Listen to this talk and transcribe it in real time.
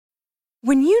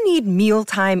When you need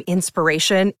mealtime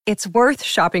inspiration, it's worth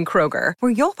shopping Kroger,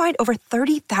 where you'll find over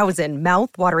 30,000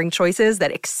 mouth-watering choices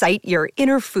that excite your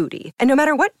inner foodie. And no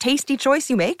matter what tasty choice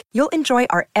you make, you'll enjoy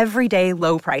our everyday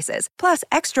low prices, plus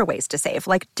extra ways to save,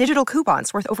 like digital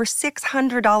coupons worth over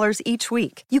 $600 each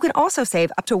week. You can also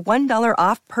save up to $1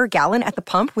 off per gallon at the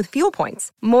pump with fuel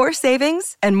points. More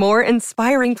savings and more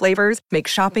inspiring flavors make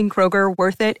shopping Kroger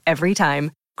worth it every time.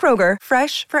 Kroger,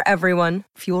 fresh for everyone.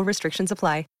 Fuel restrictions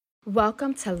apply.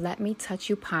 Welcome to Let Me Touch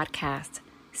You podcast,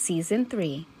 Season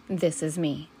 3, This Is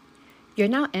Me. You're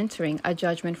now entering a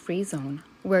judgment-free zone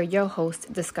where your hosts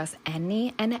discuss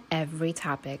any and every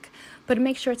topic, but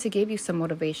make sure to give you some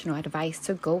motivational advice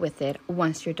to go with it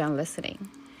once you're done listening.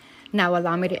 Now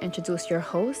allow me to introduce your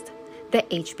host, the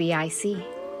HBIC,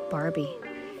 Barbie.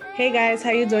 Hey guys,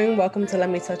 how you doing? Welcome to Let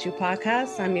Me Touch You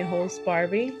podcast. I'm your host,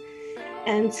 Barbie.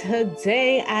 And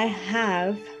today I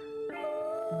have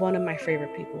one of my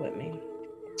favorite people with me.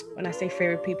 When I say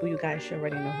favorite people, you guys should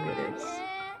already know who it is.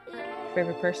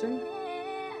 Favorite person?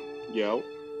 Yo,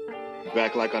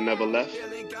 back like I never left.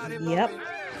 Yep.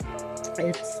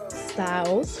 It's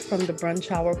Styles from the Brunch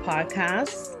Hour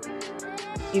podcast.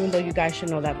 Even though you guys should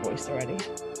know that voice already.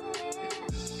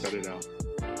 Cut it out.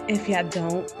 If you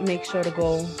don't, make sure to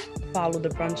go follow the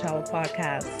Brunch Hour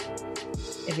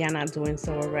podcast if you're not doing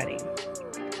so already.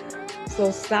 So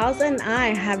Styles and I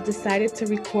have decided to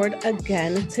record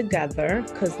again together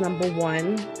because number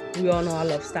one, we all know I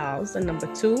love Styles. And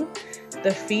number two,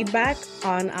 the feedback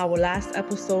on our last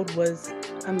episode was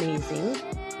amazing.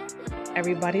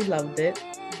 Everybody loved it.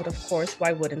 But of course,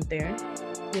 why wouldn't there?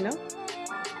 You know?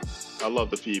 I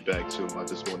love the feedback too. I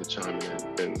just want to chime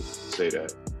in and say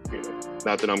that,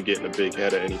 not that I'm getting a big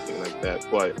head or anything like that,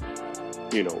 but,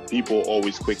 people are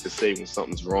always quick to say when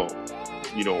something's wrong.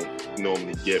 You don't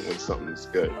normally get when something's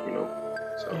good,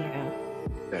 So, yeah.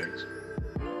 Thanks.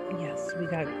 Yes, we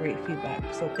got great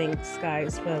feedback. So thanks,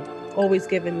 guys, for always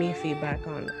giving me feedback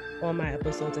on all my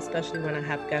episodes, especially when I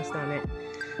have guests on it,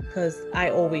 because I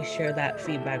always share that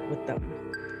feedback with them.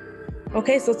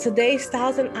 Okay, so today,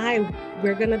 Styles and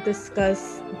we're going to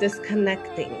discuss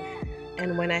disconnecting.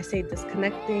 And when I say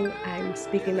disconnecting, I'm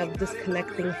speaking of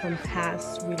disconnecting from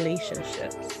past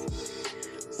relationships.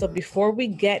 So before we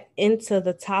get into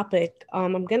the topic,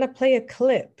 I'm going to play a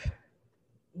clip.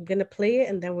 I'm going to play it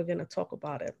and then we're going to talk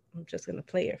about it. I'm just going to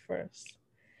play it first.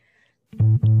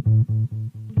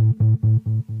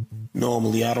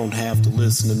 Normally, I don't have to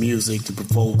listen to music to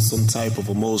provoke some type of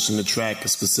emotion to track a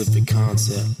specific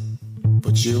concept.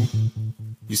 But you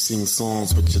sing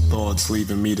songs with your thoughts,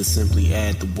 leaving me to simply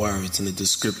add the words in a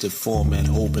descriptive format,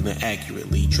 hoping to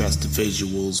accurately dress the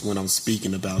visuals when I'm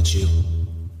speaking about you.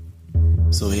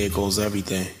 So here goes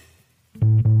everything.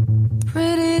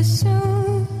 Pretty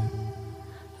soon,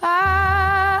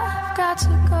 I've got to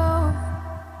go.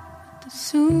 The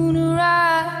sooner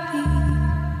I leave,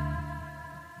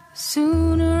 the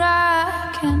sooner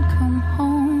I can come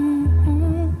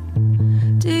home.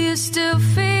 Do you still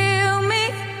feel me?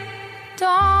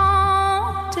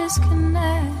 Don't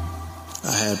disconnect.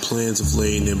 I had plans of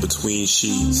laying in between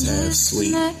sheets, half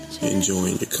asleep,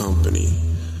 enjoying your company.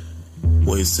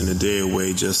 Wasting a day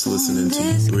away just listening to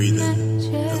you breathing.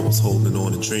 I was holding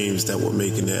on to dreams that were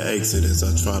making their exit as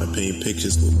I try to paint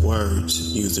pictures with words,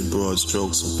 using broad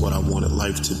strokes of what I wanted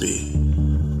life to be.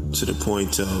 To the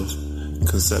point of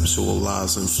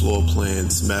conceptualizing floor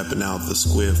plans, mapping out the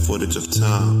square footage of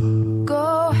time.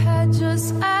 Go ahead,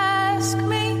 just ask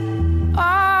me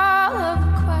all of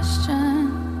the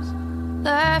questions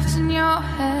left in your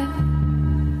head.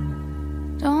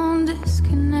 Don't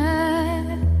disconnect.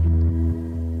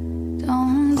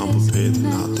 I'm prepared to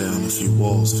knock down a few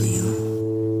walls for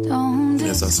you. And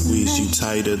as I squeeze you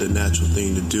tighter, the natural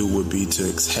thing to do would be to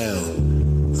exhale.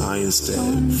 I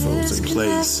instead froze in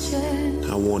place.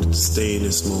 I wanted to stay in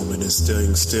this moment, and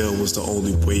staying still was the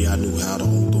only way I knew how to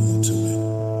hold on to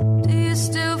it. Do you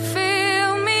still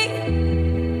feel me?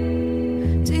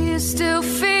 Do you still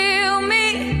feel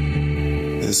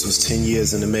me? This was 10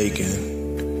 years in the making.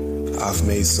 I've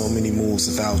made so many moves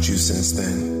without you since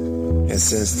then. And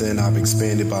since then, I've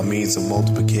expanded by means of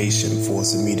multiplication,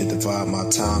 forcing me to divide my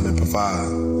time and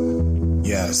provide.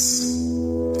 Yes,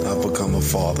 I've become a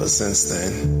father since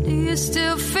then. Do you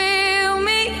still feel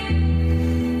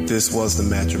me? This was the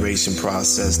maturation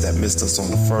process that missed us on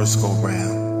the first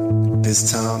go-round.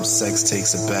 This time, sex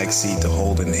takes a backseat to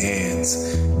holding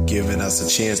hands, giving us a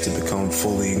chance to become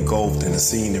fully engulfed in the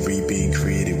scenery being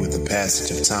created with the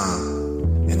passage of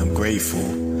time. And I'm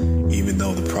grateful, even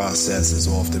though the process is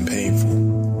often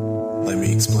painful. Let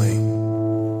me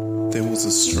explain. There was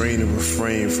a strain of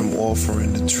refrain from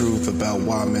offering the truth about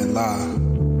why men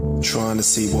lie. trying to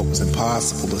see what was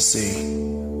impossible to see.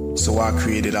 So I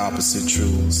created opposite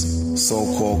truths,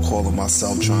 so-called calling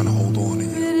myself trying to hold on to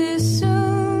you. It is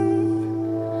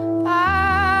soon,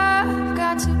 I've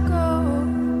got to go,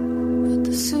 but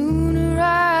the sooner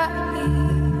I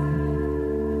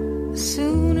leave, the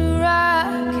sooner I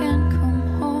can come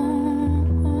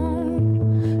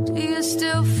home. Do you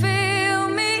still feel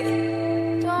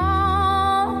me?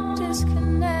 Don't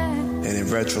disconnect. And in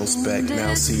retrospect,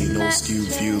 now seeing those skewed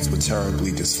views were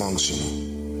terribly dysfunctional.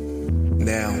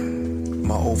 Now,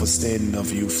 my overstanding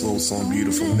of you floats on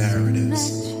beautiful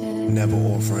narratives, never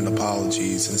offering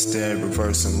apologies, instead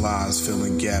reversing lies,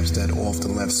 filling gaps that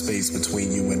often left space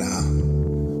between you and I.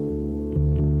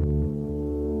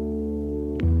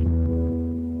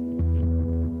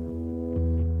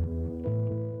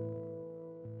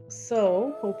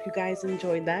 So, hope you guys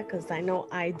enjoyed that, because I know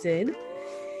I did.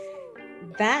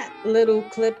 That little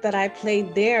clip that I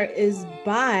played there is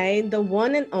by the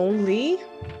one and only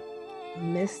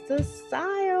Mr.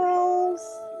 Styles.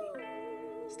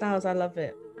 Styles, I love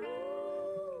it.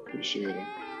 Appreciate it.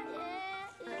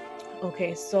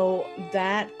 Okay, so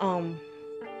that I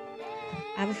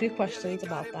have a few questions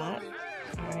about that.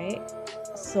 All right.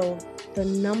 So the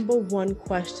number one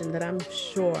question that I'm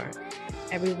sure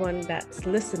everyone that's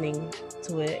listening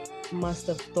to it must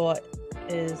have thought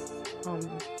is,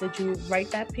 did you write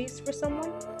that piece for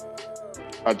someone?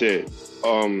 I did.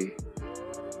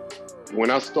 When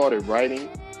I started writing,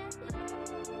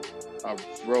 I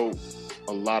wrote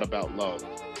a lot about love,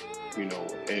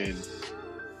 and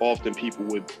often people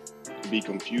would be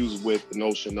confused with the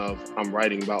notion of I'm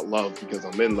writing about love because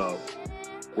I'm in love,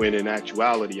 when in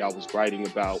actuality I was writing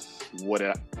about what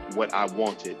I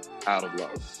wanted out of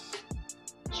love.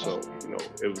 So,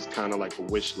 it was kind of like a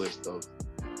wish list of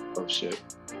shit.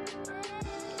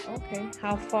 Okay.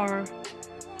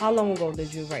 How long ago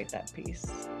did you write that piece?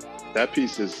 That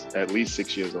piece is at least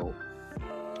 6 years old.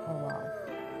 Oh, wow.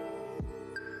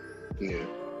 Yeah.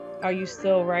 Are you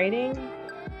still writing?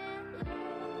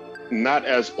 Not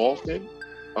as often.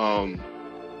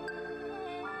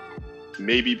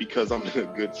 Maybe because I'm in a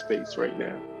good space right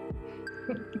now.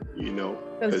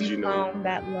 Because you found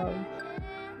that love.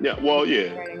 Yeah, well,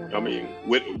 yeah. I mean,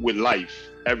 with life,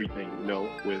 everything,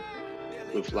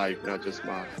 with life, not just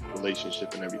my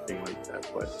relationship and everything like that,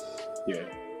 but yeah.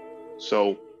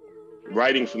 So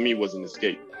writing for me was an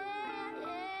escape.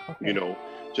 Okay.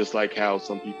 Just like how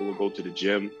some people will go to the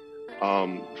gym,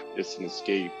 it's an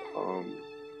escape.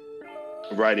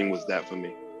 Writing was that for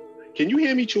me. Can you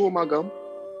hear me chewing my gum?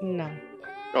 No.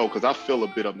 Oh, because I feel a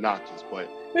bit obnoxious, but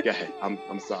go ahead.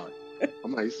 I'm sorry.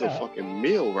 I'm like, it's a fucking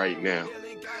meal right now.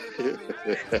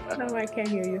 No, I can't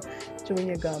hear you chewing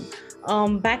your gum.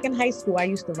 Back in high school, I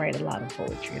used to write a lot of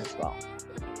poetry as well.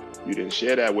 You didn't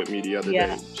share that with me the other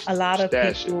day. A lot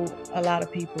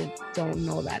of people don't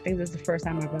know that. I think this is the first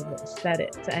time I've ever said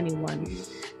it to anyone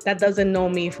that doesn't know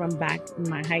me from back in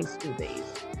my high school days.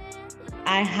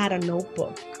 I had a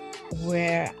notebook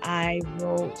where I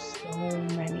wrote so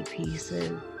many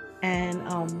pieces, and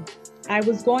I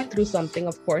was going through something,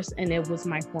 of course, and it was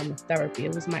my form of therapy.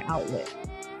 It was my outlet.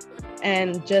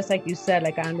 And just like you said,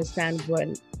 like I understand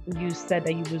when you said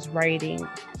that you was writing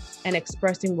and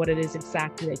expressing what it is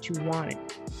exactly that you wanted.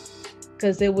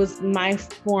 Because it was my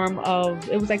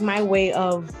way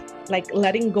of like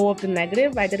letting go of the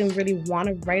negative. I didn't really want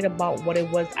to write about what it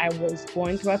was I was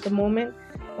going through at the moment,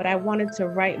 but I wanted to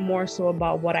write more so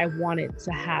about what I wanted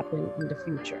to happen in the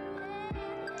future.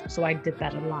 So I did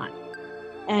that a lot.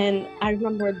 And I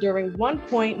remember during one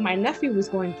point, my nephew was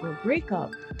going through a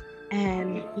breakup,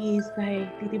 and he's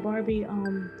like, Titi Barbie,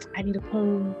 I need a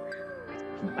poem.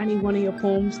 I need one of your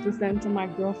poems to send to my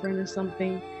girlfriend or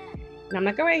something. And I'm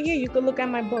like, all right, here, you could look at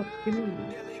my book.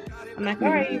 I'm like, all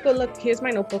right, you could look, here's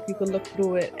my notebook. You could look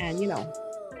through it and,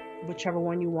 whichever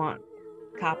one you want,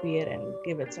 copy it and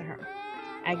give it to her.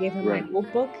 I gave him my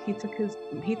notebook. He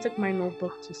took my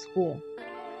notebook to school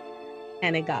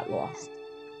and it got lost.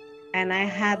 And I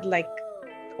had like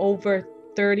over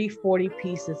 30, 40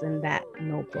 pieces in that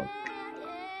notebook.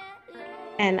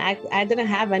 And I didn't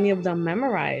have any of them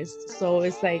memorized. So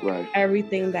it's like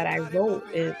everything that I wrote,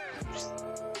 it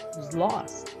was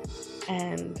lost.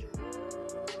 And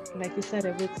like you said,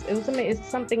 it's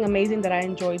something amazing that I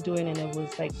enjoy doing, and it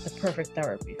was like the perfect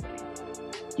therapy for me.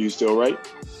 Do you still write?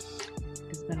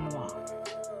 It's been a while.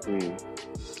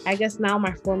 I guess now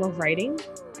my form of writing,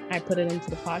 I put it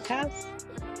into the podcast.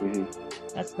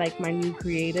 That's like my new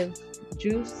creative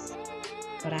juice,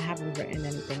 but I haven't written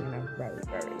anything in a very,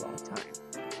 very long time.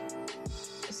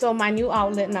 So my new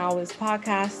outlet now is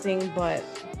podcasting, but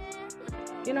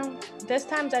there's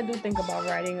times I do think about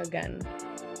writing again.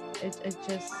 It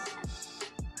just,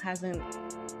 hasn't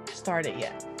started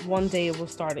yet. One day it will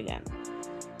start again.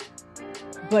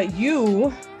 But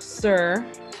you, sir,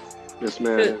 yes,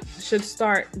 ma'am, should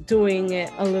start doing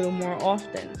it a little more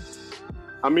often.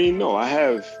 I mean, no, I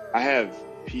have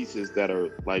pieces that are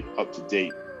like up to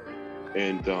date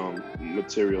and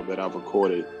material that I've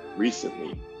recorded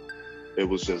recently. It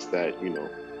was just that, you know,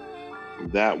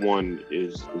 that one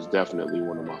is definitely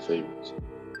one of my favorites.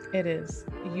 It is.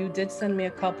 You did send me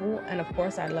a couple, and of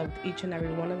course I loved each and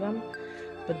every one of them,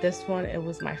 but this one, it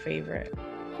was my favorite.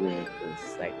 Yeah.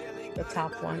 It's like the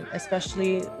top one,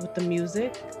 especially with the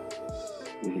music.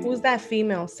 Mm-hmm. Who's that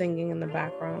female singing in the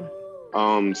background?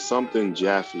 Something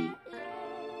Jaffe.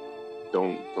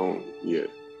 Don't yeah.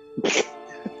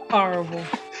 Horrible.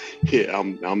 Yeah,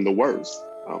 I'm the worst.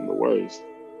 I'm the worst.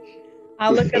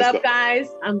 I'll look it up, guys.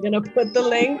 I'm gonna put the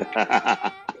link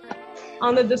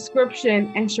on the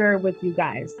description and share it with you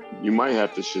guys. You might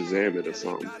have to Shazam it or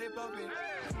something.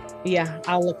 Yeah,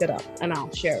 I'll look it up and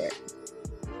I'll share it.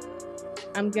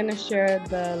 I'm gonna share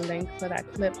the link for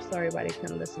that clip so everybody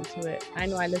can listen to it. I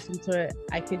know I listened to it.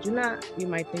 I kid you not. You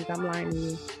might think I'm lying to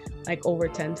you, like over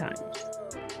 10 times.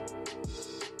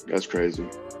 That's crazy.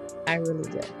 I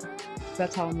really did.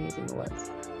 That's how amazing it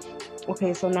was.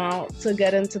 Okay, so now to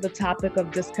get into the topic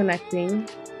of disconnecting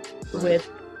with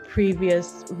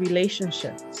previous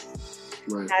relationships.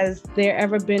 Right. Has there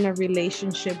ever been a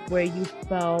relationship where you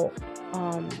felt,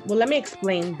 well, let me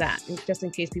explain that just in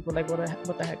case people are like,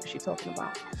 what the heck is she talking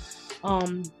about?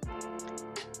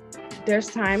 There's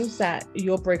times that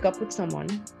you'll break up with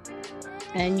someone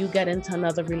and you get into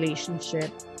another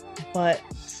relationship, but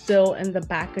still in the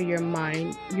back of your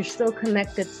mind, you're still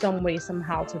connected some way,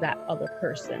 somehow to that other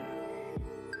person,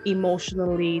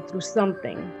 emotionally through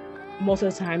something. Most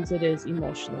of the times it is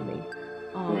emotionally.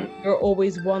 Right. You're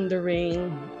always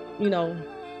wondering, you know,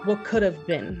 what could have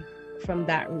been from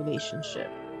that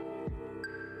relationship.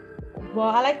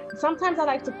 Well, sometimes I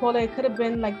like to call it could have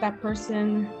been like that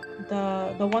person,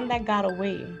 the one that got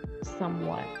away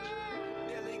somewhat.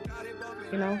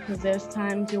 You know, because there's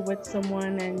times you're with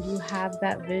someone and you have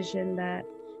that vision that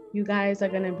you guys are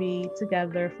going to be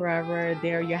together forever.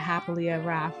 You're happily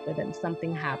ever after, then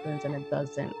something happens and it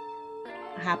doesn't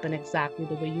happen exactly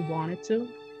the way you want it to.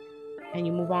 And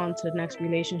you move on to the next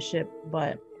relationship,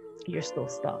 but you're still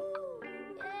stuck.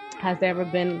 Has there ever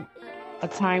been a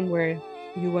time where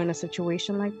you were in a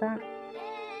situation like that?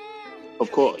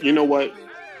 Of course. You know what?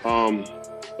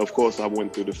 Of course, I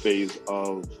went through the phase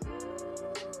of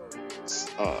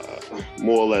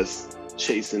more or less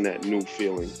chasing that new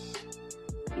feeling.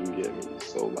 You get me?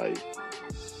 So like,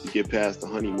 you get past the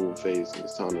honeymoon phase and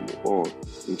it's time to move on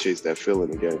and chase that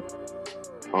feeling again.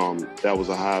 That was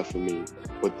a high for me.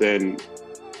 But then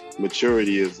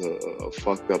maturity is a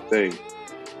fucked up thing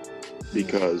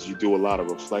because you do a lot of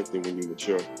reflecting when you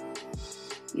mature,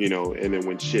 you know, and then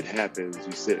when shit happens,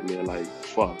 you're sitting there like,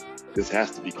 fuck, this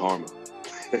has to be karma.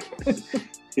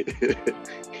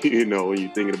 You know, when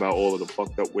you're thinking about all of the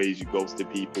fucked up ways you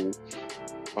ghosted people,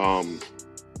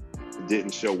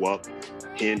 didn't show up,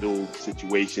 handled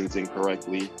situations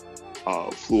incorrectly,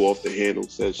 flew off the handle,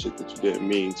 said shit that you didn't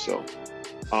mean. So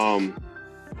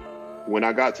when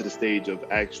I got to the stage of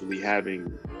actually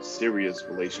having serious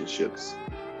relationships,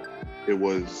 it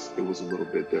was a little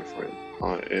bit different.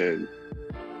 And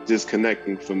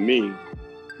disconnecting for me,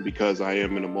 because I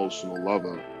am an emotional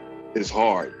lover, is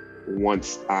hard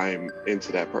once I'm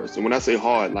into that person. When I say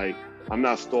hard, like, I'm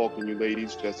not stalking you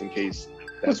ladies, just in case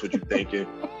that's what you're thinking.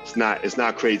 It's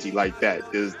not crazy like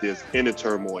that. There's inner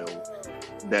turmoil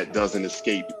that doesn't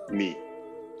escape me.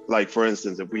 Like, for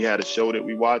instance, if we had a show that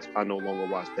we watch, I no longer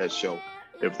watch that show.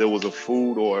 If there was a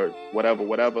food or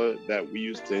whatever that we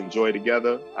used to enjoy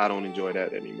together, I don't enjoy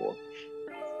that anymore.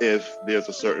 If there's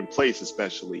a certain place,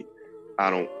 especially,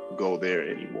 I don't go there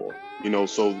anymore. You know,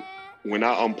 so when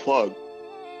I unplug,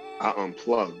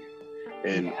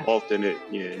 and often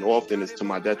it's to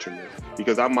my detriment,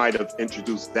 because I might have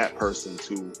introduced that person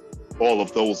to all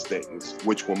of those things,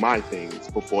 which were my things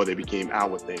before they became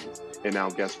our things. And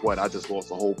now guess what? I just lost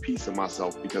a whole piece of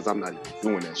myself because I'm not even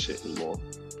doing that shit anymore.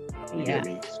 You get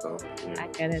me? So, yeah. I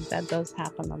get it. That does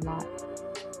happen a lot.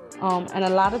 And a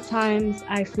lot of times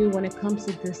I feel when it comes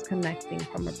to disconnecting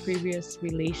from a previous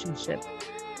relationship,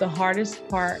 the hardest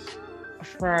part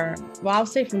I'll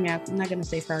say for me, I'm not going to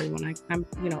say for everyone. I'm,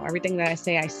 you know, everything that I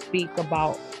say, I speak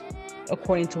about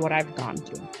according to what I've gone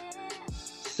through.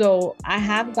 So I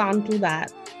have gone through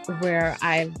that where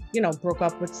I've, you know, broke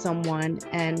up with someone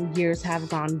and years have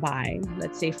gone by.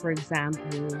 Let's say, for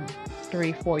example,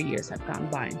 3-4 years have gone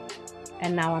by.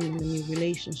 And now I'm in a new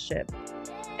relationship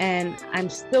and I'm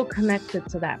still connected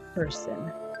to that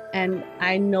person. And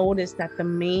I noticed that the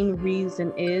main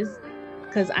reason is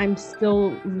because I'm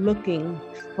still looking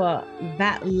for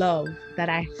that love that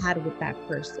I had with that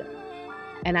person.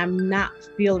 And I'm not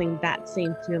feeling that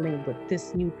same feeling with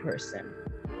this new person.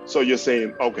 So you're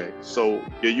saying, okay, so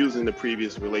you're using the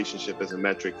previous relationship as a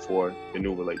metric for the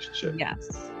new relationship.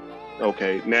 Yes.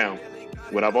 Okay, now,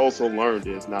 what I've also learned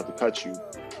is, not to cut you,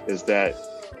 is that,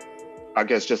 I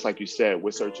guess just like you said,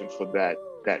 we're searching for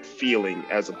that feeling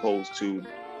as opposed to,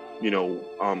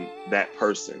 that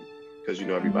person, because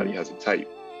everybody has a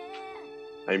type.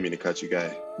 I didn't mean to cut you,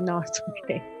 guys. No, it's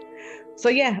okay. So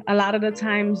yeah, a lot of the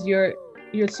times you're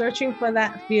searching for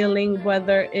that feeling,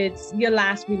 whether it's your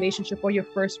last relationship or your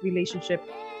first relationship.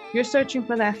 You're searching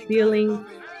for that feeling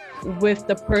with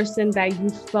the person that you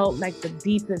felt like the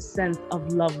deepest sense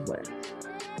of love with.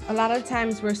 A lot of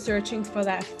times we're searching for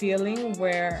that feeling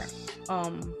where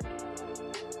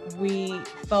we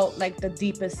felt like the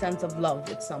deepest sense of love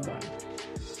with someone.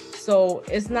 So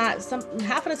it's not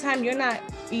half of the time you're not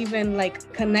even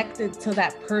like connected to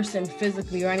that person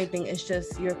physically or anything. It's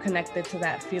just you're connected to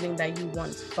that feeling that you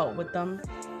once felt with them,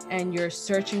 and you're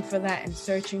searching for that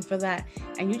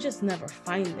and you just never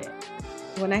find it.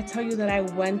 When I tell you that I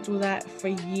went through that for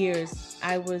years,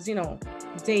 I was,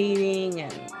 dating,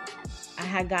 and I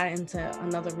had gotten into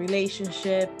another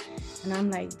relationship, and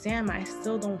I'm like, damn, I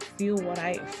still don't feel what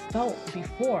I felt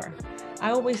before.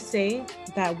 I always say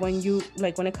that when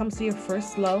it comes to your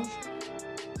first love,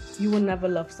 you will never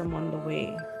love someone the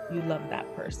way you love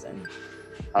that person.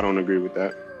 I don't agree with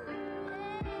that.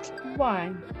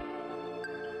 Why?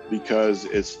 Because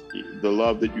it's the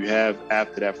love that you have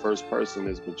after that first person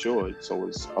is matured, so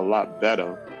it's a lot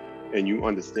better, and you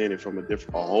understand it from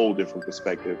a whole different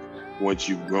perspective once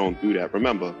you've grown through that.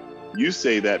 Remember, you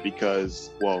say that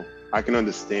because, well, I can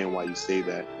understand why you say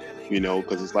that.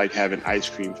 Because it's like having ice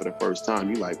cream for the first time.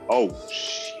 You're like, oh,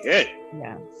 shit.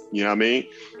 Yeah. You know what I mean?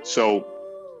 So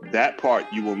that part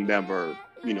you will never,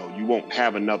 you won't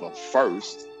have another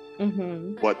first.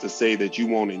 Mm-hmm. But to say that you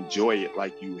won't enjoy it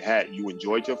like you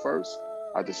enjoyed your first,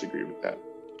 I disagree with that.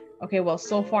 Okay, well,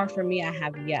 so far for me, I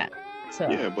have yet. So.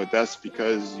 Yeah, but that's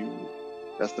because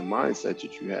that's the mindset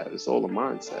that you have. It's all a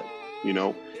mindset.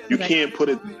 You can't put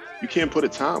a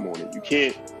time on it.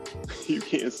 You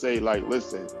can't say like,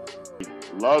 listen,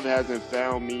 love hasn't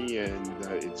found me and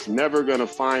it's never gonna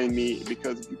find me,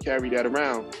 because if you carry that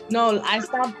around. No, I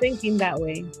stopped thinking that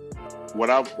way. What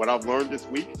I've learned this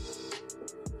week,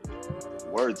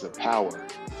 words are power.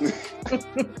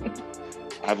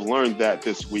 I've learned that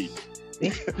this week.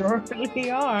 They really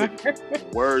are.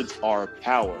 Words are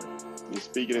power. You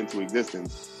speak it into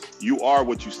existence. You are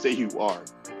what you say you are.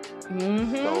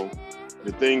 Mm-hmm. So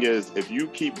the thing is, if you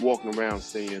keep walking around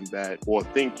saying that or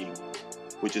thinking,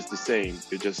 which is the same,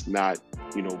 you're just not,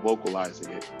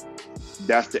 vocalizing it,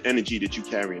 that's the energy that you're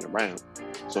carrying around.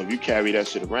 So if you carry that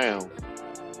shit around,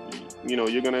 you're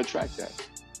going to attract that.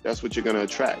 That's what you're going to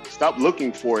attract. Stop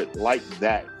looking for it like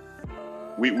that.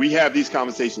 We have these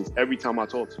conversations every time I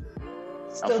talk to you.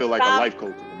 So I feel like a life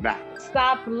coach.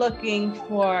 Stop looking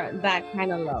for that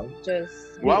kind of love.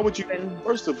 Why would you?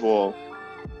 First of all,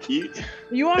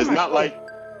 you are. It's not like,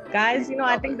 guys.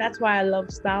 I think that's why I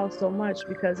love Styles so much,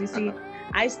 because you see,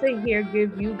 I stay here,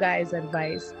 give you guys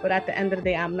advice, but at the end of the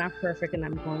day, I'm not perfect, and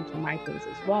I'm going through my things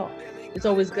as well. It's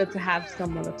always good to have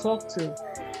someone to talk to.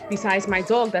 Besides my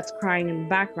dog that's crying in the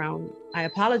background, I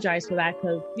apologize for that,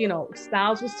 because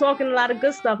Styles was talking a lot of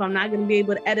good stuff. I'm not going to be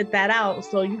able to edit that out,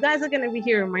 so you guys are going to be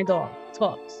hearing my dog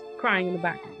talks, crying in the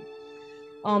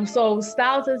background. So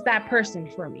Styles is that person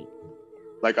for me.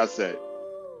 Like I said,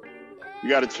 you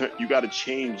got to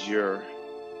change your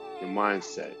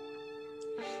mindset.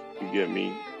 You get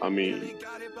me? I mean,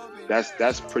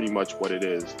 that's pretty much what it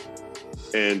is.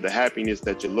 And the happiness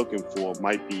that you're looking for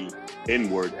might be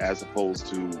inward as opposed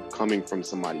to coming from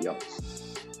somebody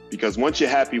else. Because once you're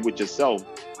happy with yourself,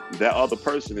 that other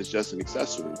person is just an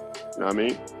accessory. You know what I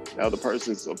mean? The other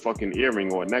person's a fucking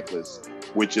earring or a necklace,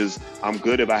 which is, I'm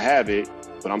good if I have it,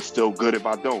 but I'm still good if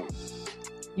I don't.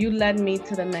 You led me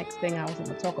to the next thing I was going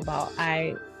to talk about.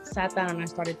 I sat down and I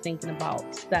started thinking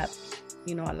about steps.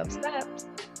 I love steps.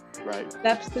 Right.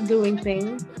 Steps to doing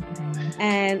things.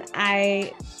 And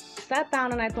I sat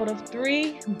down and I thought of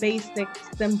 3 basic,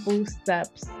 simple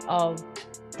steps of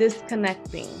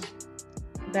disconnecting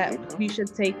that we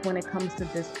should take when it comes to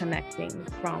disconnecting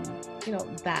from,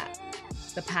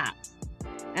 the past.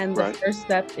 And the first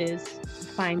step is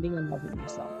finding and loving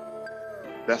yourself.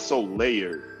 That's so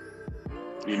layered.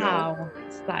 How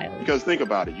stylish. Because think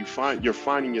about it. You're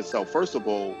finding yourself. First of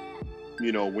all,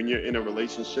 when you're in a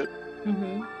relationship,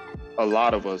 mm-hmm. a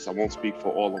lot of us, I won't speak for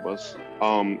all of us,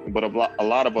 but a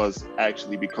lot of us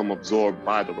actually become absorbed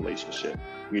by the relationship,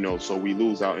 so we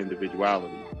lose our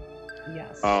individuality.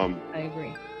 Yes, I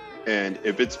agree. And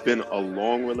if it's been a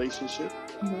long relationship,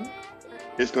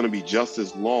 it's going to be just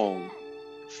as long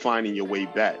finding your way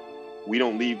back. We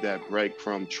don't leave that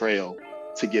breadcrumb trail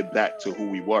to get back to who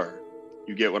we were.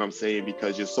 You get what I'm saying?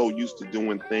 Because you're so used to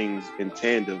doing things in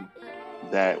tandem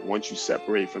that once you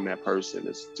separate from that person,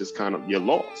 it's just kind of, you're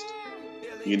lost.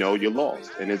 You're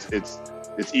lost. And it's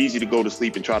easy to go to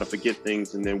sleep and try to forget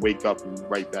things and then wake up and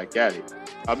right back at it.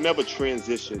 I've never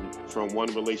transitioned from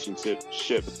one relationship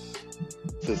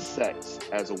to sex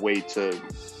as a way to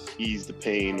ease the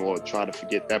pain or try to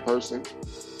forget that person.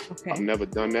 Okay. I've never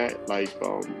done that. Like,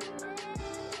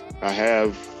 I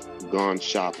have gone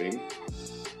shopping.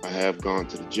 I have gone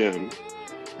to the gym.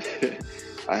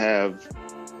 I have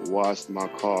washed my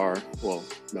car. Well,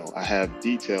 no, I have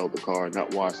detailed the car,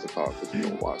 not washed the car, because you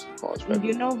don't wash the cars.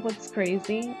 You know what's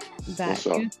crazy? That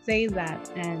you say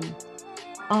that, and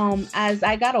as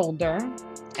I got older,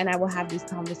 and I will have these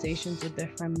conversations with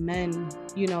different men,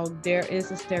 there is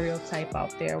a stereotype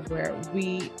out there where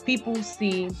people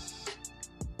feel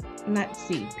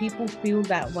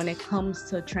that when it comes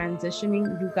to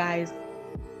transitioning, you guys,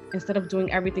 instead of doing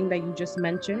everything that you just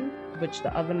mentioned, which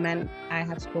the other men I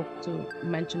have spoke to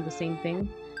mentioned the same thing,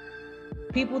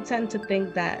 people tend to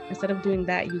think that instead of doing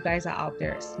that, you guys are out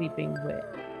there sleeping with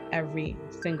every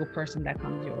single person that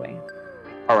comes your way.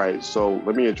 All right, so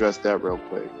let me address that real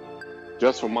quick.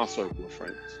 Just from my circle of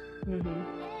friends.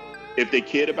 If they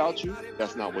cared about you,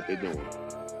 that's not what they're doing.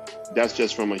 That's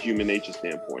just from a human nature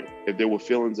standpoint. If there were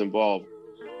feelings involved,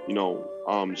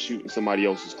 shooting somebody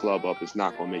else's club up is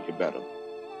not going to make it better.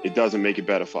 It doesn't make it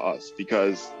better for us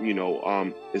because,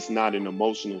 it's not an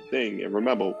emotional thing. And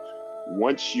remember,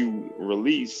 once you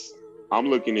release, I'm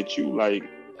looking at you like,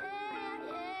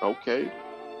 okay,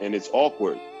 and it's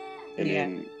awkward. And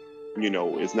then,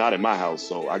 it's not in my house,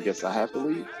 so I guess I have to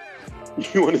leave.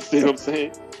 You understand what I'm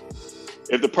saying?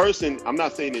 If the person, I'm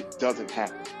not saying it doesn't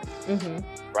happen,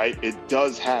 right? It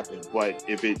does happen, but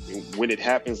when it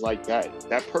happens like that,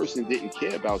 that person didn't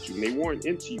care about you and they weren't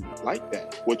into you like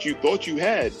that. What you thought you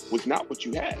had was not what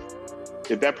you had.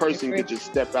 If that person could just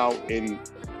step out and,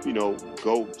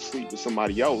 go sleep with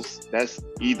somebody else, that's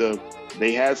either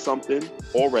they had something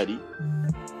already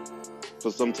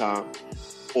for some time,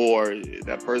 or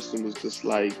that person was just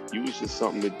like, you was just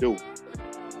something to do.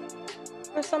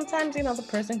 Or sometimes, the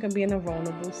person can be in a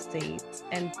vulnerable state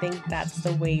and think that's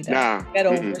the way to get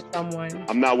over someone.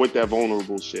 I'm not with that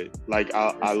vulnerable shit. Like,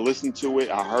 I listened to it,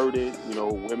 I heard it.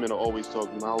 Women are always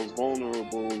talking about I was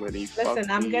vulnerable and he fucked me. Listen,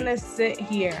 I'm going to sit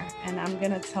here and I'm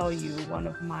going to tell you one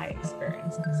of my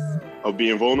experiences. Of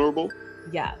being vulnerable?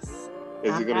 Yes.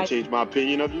 Is it going to change my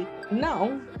opinion of you?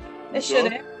 No, it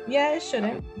shouldn't. Yeah, it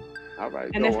shouldn't. All right.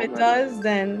 And if it does,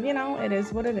 then, it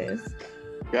is what it is.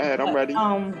 Go ahead, I'm ready.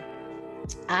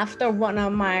 After one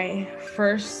of my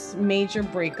first major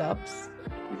breakups,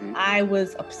 I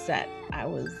was upset. I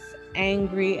was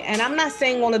angry. And I'm not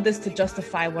saying all of this to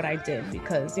justify what I did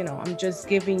because, I'm just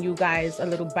giving you guys a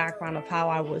little background of how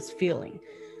I was feeling.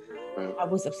 Right. I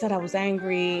was upset. I was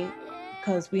angry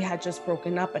because we had just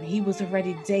broken up and he was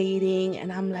already dating.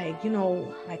 And I'm like,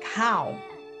 like how?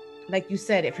 Like you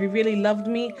said, if he really loved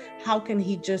me, how can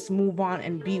he just move on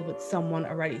and be with someone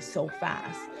already so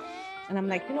fast? And I'm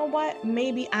like, you know what?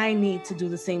 Maybe I need to do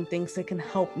the same thing so it can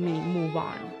help me move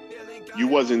on. You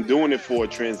wasn't doing it for a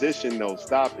transition, though.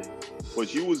 Stop it.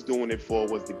 What you was doing it for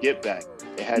was to get back.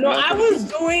 I was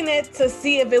doing it to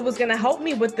see if it was going to help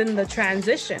me within the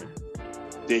transition.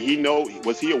 Did he know?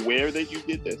 Was he aware that you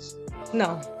did this?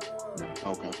 No.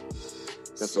 Okay.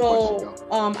 So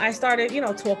I started,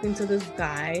 talking to this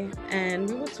guy and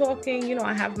we were talking,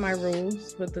 I have my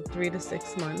rules with the 3 to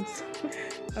 6 months.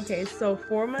 Okay, so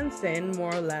 4 months in,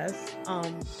 more or less,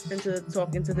 into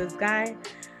talking to this guy,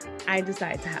 I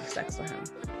decided to have sex with him.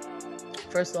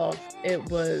 First off, it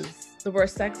was the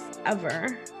worst sex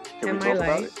ever in my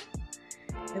life.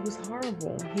 It was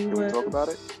horrible. Can we talk about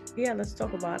it? Yeah, let's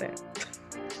talk about it.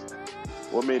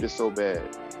 What made it so bad?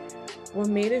 What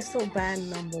made it so bad,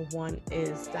 number one,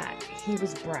 is that he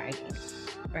was bragging,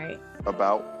 right?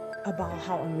 About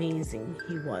how amazing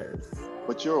he was.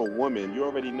 But you're a woman. You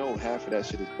already know half of that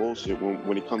shit is bullshit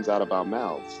when it comes out of our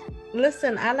mouths.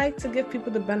 Listen, I like to give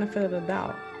people the benefit of the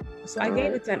doubt. So I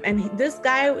gave it to him. And this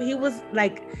guy, he was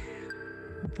like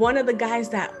one of the guys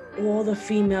that all the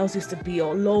females used to be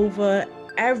all over.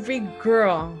 Every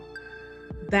girl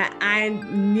that I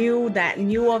knew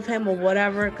of him or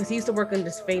whatever, because he used to work in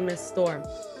this famous store.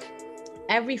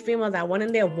 Every female that went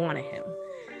in there wanted him.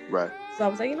 Right. So I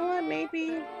was like, you know what,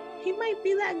 maybe he might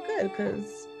be that good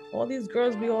because all these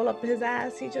girls be all up his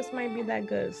ass. He just might be that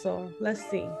good. So let's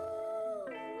see.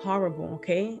 Horrible,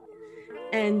 okay?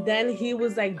 And then he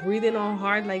was like breathing all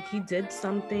hard like he did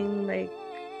something. Like,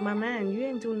 my man, you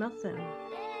didn't do nothing.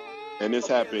 And this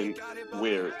happened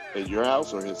where? At your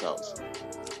house or his house?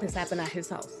 This happened at his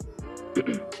house.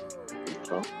 Okay.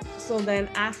 So then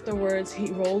afterwards,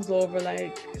 he rolls over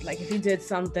like if he did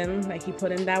something, like he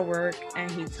put in that work,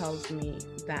 and he tells me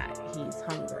that he's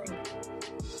hungry.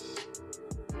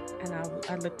 And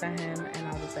I looked at him and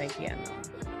I was like, yeah,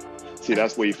 no. See,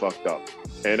 that's where he fucked up.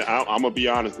 And I'm going to be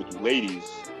honest with you, ladies,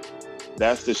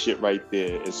 that's the shit right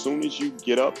there. As soon as you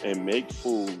get up and make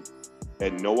food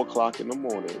at 9:00 in the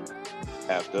morning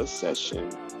after a session,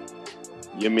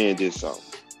 your man did something.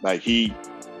 Like he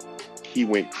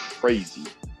went crazy.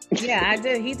 Yeah, I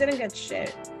did. He didn't get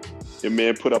shit. Your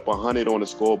man put up 100 on the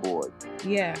scoreboard.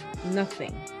 Yeah,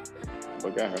 nothing.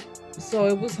 Look at her. So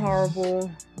it was horrible.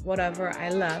 Whatever, I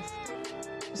left.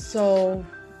 So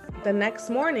the next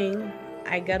morning,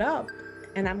 I get up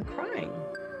and I'm crying.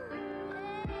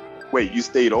 Wait, you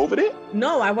stayed over there?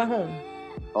 No, I went home.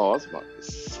 Oh, I was about to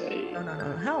say.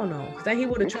 No, hell no. Because then he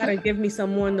would have tried to give me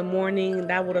some more in the morning, and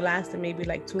that would have lasted maybe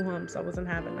like 2 humps. I wasn't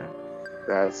having that.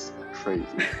 That's crazy.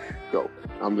 Go.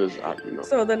 I'm just,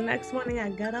 So the next morning I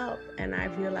got up and I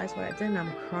realized what I did, and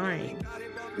I'm crying.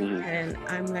 Mm-hmm. And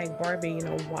I'm like, Barbie,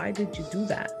 why did you do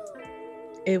that?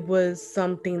 It was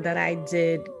something that I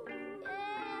did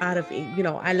out of,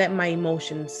 I let my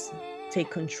emotions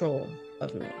take control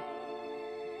of me.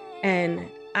 And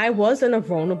I was in a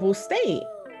vulnerable state.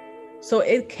 So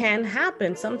it can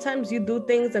happen. Sometimes you do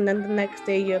things and then the next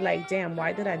day you're like, damn,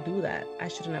 why did I do that? I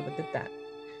should have never did that.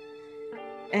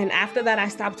 And after that, I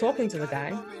stopped talking to the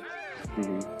guy.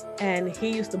 Mm-hmm. And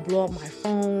he used to blow up my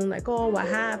phone, like, oh, what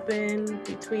happened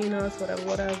between us,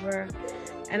 whatever.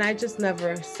 And I just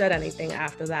never said anything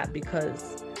after that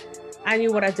because I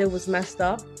knew what I did was messed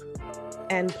up.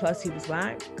 And plus he was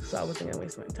black, so I wasn't gonna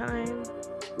waste my time.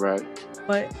 Right.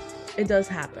 But it does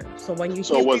happen. So when you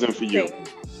So it wasn't for you.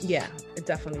 Yeah, it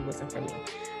definitely wasn't for me.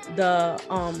 The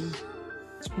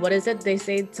what is it? They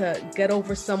say to get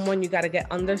over someone, you gotta get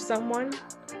under someone.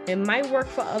 It might work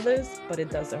for others, but it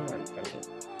doesn't work for me.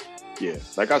 Yeah,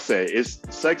 like I said,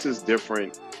 sex is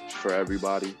different for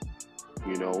everybody.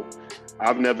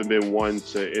 I've never been one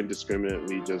to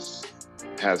indiscriminately just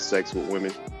have sex with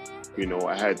women.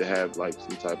 I had to have like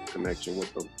some type of connection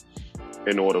with them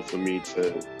in order for me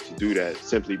to do that,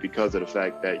 simply because of the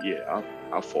fact that,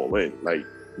 I fall in. Like,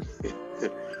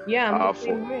 yeah, I'll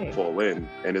fall in.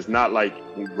 And it's not like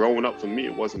growing up for me,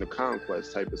 it wasn't a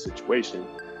conquest type of situation.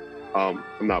 I'm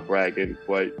not bragging,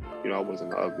 but, I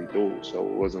wasn't an ugly dude. So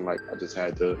it wasn't like I just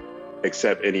had to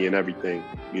accept any and everything,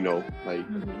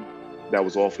 that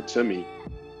was offered to me.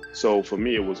 So for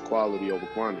me, it was quality over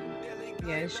quantity.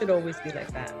 Yeah, it should always be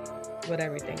like that with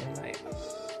everything in life.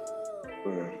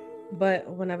 Mm. But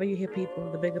whenever you hear people,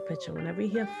 the bigger picture, whenever you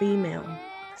hear a female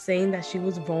saying that she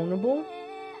was vulnerable,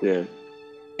 yeah,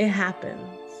 it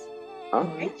happens.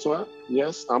 Okay? So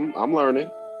yes, I'm learning.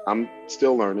 I'm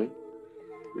still learning.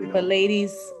 But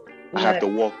ladies, I have to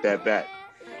walk that back.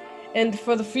 And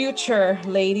for the future,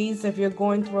 ladies, if you're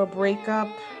going through a breakup,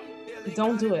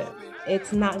 don't do it.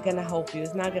 It's not gonna help you.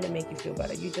 It's not gonna make you feel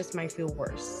better. You just might feel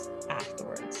worse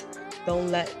afterwards. Don't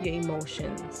let your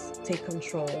emotions take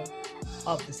control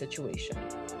of the situation.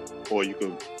 Or you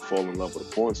could fall in love with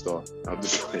a porn star. I'm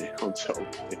just playing. I'm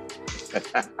joking.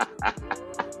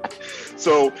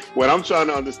 So what I'm trying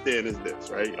to understand is this,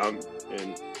 right?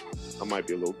 And I might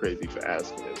be a little crazy for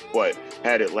asking this, but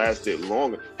had it lasted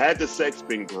longer, had the sex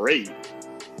been great,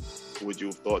 would you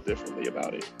have thought differently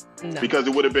about it? No. Because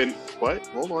it would have been, what?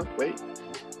 Hold on, wait.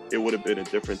 It would have been a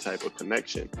different type of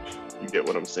connection. You get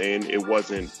what I'm saying? It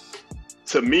wasn't,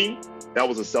 to me, that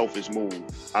was a selfish move.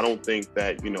 I don't think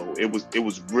that, it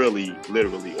was really,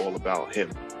 literally all about him.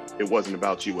 It wasn't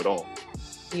about you at all.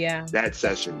 Yeah. That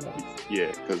session.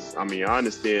 Yeah, because, I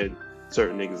understand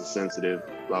certain niggas are sensitive,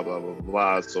 blah, blah, blah,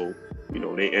 blah. So,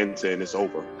 they enter and it's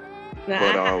over. Now,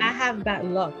 but, I have that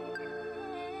luck.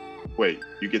 Wait,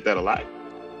 you get that a lot?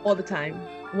 All the time.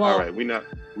 Well, all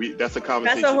right, that's a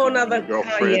conversation. That's a whole nother,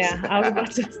 girlfriends. I was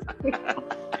about to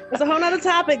that's a whole nother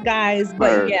topic, guys,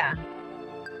 but yeah.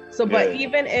 So, but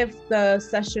even if the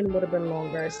session would have been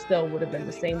longer, it still would have been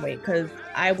the same way, because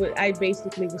I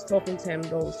basically was talking to him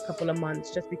those couple of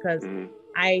months just because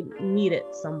I needed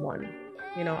someone,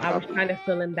 I was trying to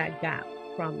fill in that gap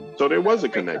from. So there was a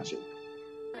connection.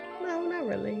 No, not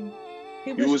really.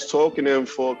 You was talking to him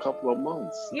for a couple of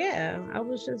months. Yeah, I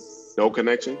was just. No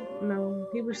connection? No,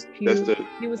 he was cute.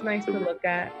 He was nice to look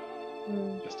at.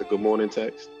 Just a good morning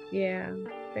text. Yeah,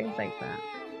 things like that.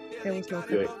 There was no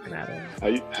connection at all.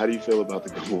 How do you feel about the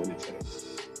good morning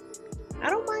text? I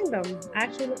don't mind them. I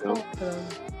actually look forward to them.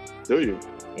 Do you?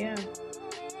 Yeah.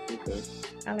 Okay.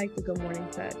 I like the good morning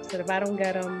text. And if I don't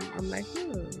get them, I'm like,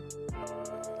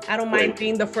 I don't mind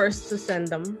being the first to send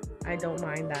them. I don't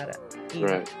mind that either.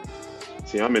 Right.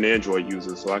 See, I'm an Android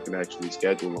user, so I can actually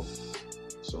schedule them.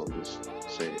 So I'm just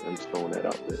saying, I'm just throwing that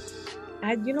out there.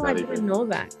 I didn't know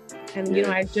that. And,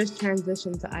 I just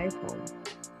transitioned to iPhone.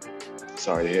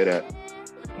 Sorry to hear that.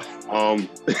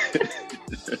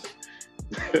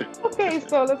 Okay,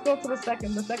 so let's go to the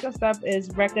second. The second step is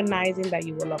recognizing that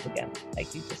you will love again.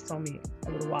 Like you just told me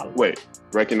a little while ago. Wait,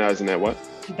 recognizing that what?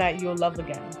 That you'll love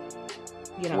again.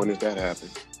 When does that happen?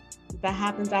 That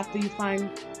happens after you find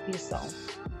yourself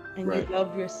and you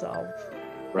love yourself.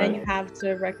 Right. And you have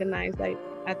to recognize that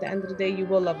at the end of the day, you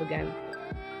will love again.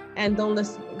 And don't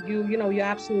listen. You're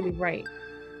absolutely right.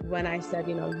 When I said,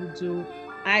 you do.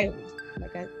 I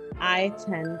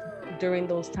tend during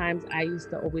those times, I used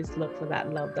to always look for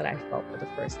that love that I felt for the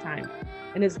first time,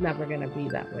 and it's never gonna be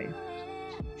that way.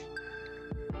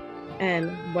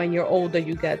 And when you're older,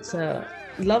 you get to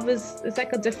love it's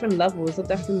like a different level. It's a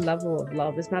different level of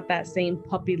love. It's not that same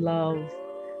puppy love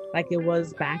like it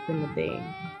was back in the day.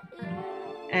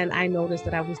 And I noticed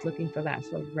that I was looking for that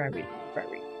for a very,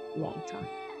 very long time.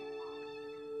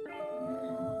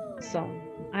 So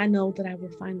I know that I will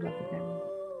find love again.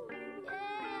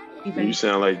 You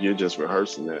sound like you're just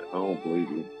rehearsing that. I don't believe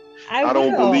you. I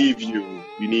don't believe you.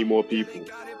 You need more people.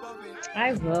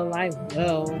 I will.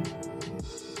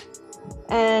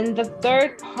 And the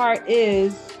third part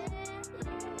is,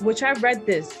 which I read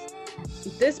this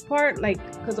part,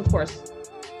 because of course,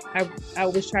 I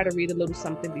always try to read a little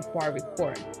something before I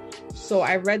record. So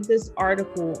I read this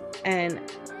article, and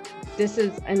this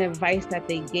is an advice that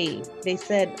they gave. They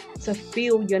said to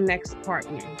feel your next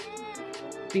partner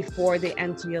before they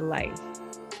enter your life.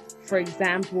 For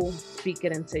example, speak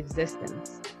it into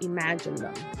existence. Imagine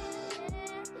them.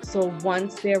 So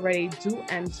once they already do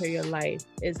enter your life,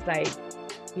 it's like,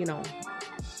 you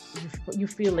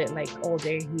feel it like, oh,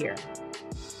 they're here.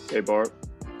 Hey, Barb.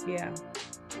 Yeah.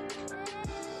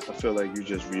 I feel like you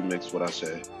just remixed what I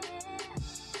said.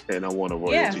 And I want a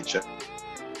royalty check.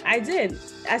 I did.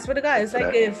 I swear to God, it's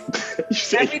like if you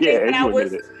said,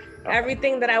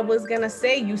 everything that I was gonna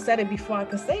say, you said it before I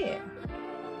could say it.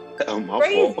 My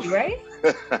crazy, fault. Right?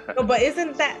 No, but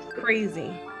isn't that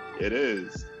crazy? It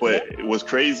is. But what's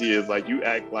crazy is like you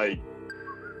act like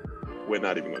we're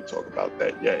not even gonna talk about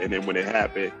that yet. And then when it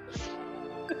happened,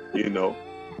 Yep.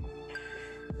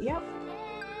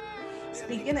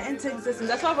 Speaking it into existence.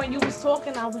 That's why when you was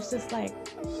talking, I was just like,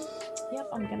 yep,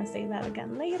 I'm gonna say that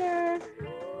again later.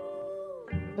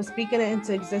 But speaking it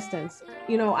into existence,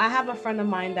 I have a friend of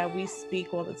mine that we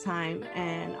speak all the time,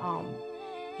 and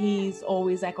he's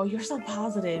always like, oh, you're so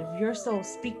positive.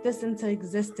 Speak this into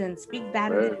existence, speak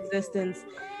that into existence.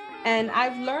 And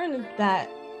I've learned that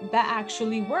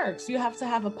actually works. You have to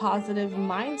have a positive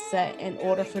mindset in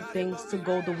order for things to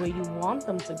go the way you want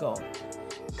them to go.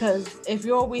 Because if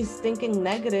you're always thinking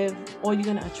negative, all you're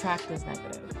going to attract is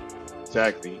negative.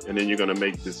 Exactly. And then you're going to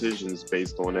make decisions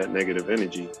based on that negative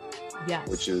energy. Yes.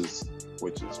 Which is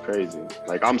crazy.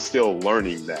 Like, I'm still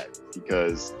learning that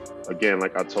because, again,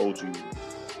 like I told you,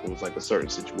 it was like a certain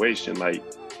situation. Like,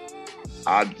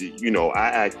 I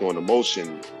act on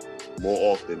emotion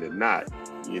more often than not.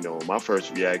 My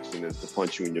first reaction is to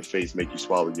punch you in your face, make you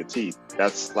swallow your teeth.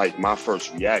 That's like my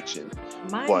first reaction.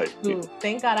 Mine too.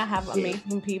 Thank God I have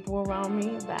amazing people around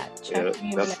me that check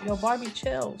me and be like, yo, Barbie,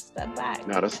 chill, step back.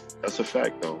 No, that's a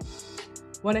fact though.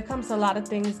 When it comes to a lot of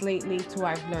things lately too,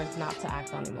 I've learned not to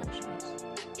act on emotions.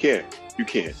 You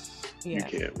can't. Yeah. You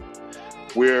can't.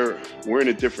 We're in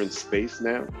a different space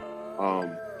now.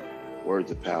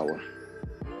 Words of power.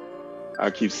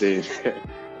 I keep saying that.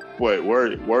 But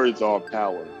words are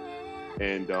power,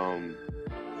 and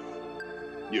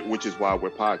which is why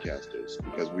we're podcasters,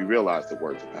 because we realize the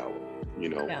words are power,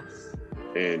 Yes.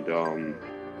 And I'm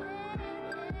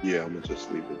gonna just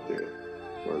leave it there.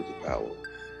 Words of power.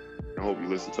 I hope you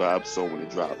listen to our episode when it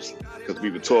drops, because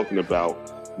we were talking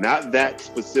about not that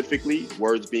specifically,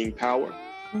 words being power,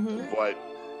 but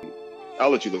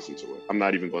I'll let you listen to it. I'm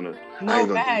not even gonna. No,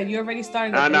 bad. You already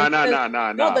started. No. No,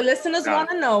 the listeners want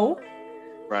to know.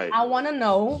 Right. I want to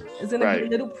know. It's going to be a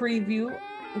little preview.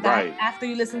 Right. After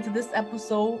you listen to this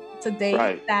episode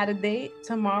today, Saturday,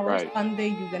 tomorrow,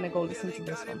 Sunday, you're going to go listen to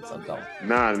this one. So go.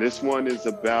 Nah, this one is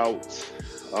about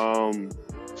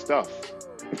stuff.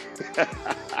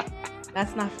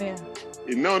 That's not fair.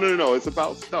 No. It's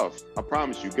about stuff. I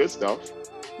promise you, good stuff.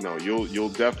 No, you'll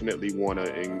definitely want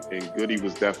to, and Goody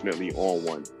was definitely on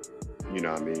one. You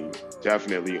know what I mean?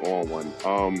 Definitely on one.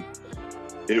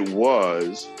 It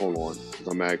was, hold on, 'cause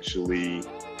I'm actually,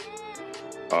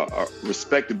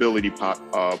 respectability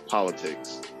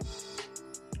politics.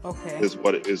 Okay. Is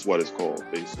what it's called,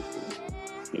 basically.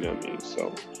 You know what I mean?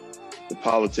 So the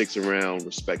politics around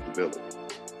respectability.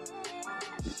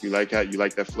 You like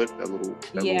that flip, that little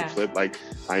flip? Like,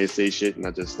 I didn't say shit and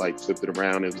I just like flipped it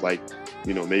around. It was like,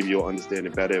 you know, maybe you'll understand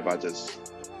it better if I just,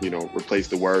 you know, replace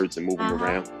the words and move them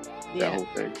around. That whole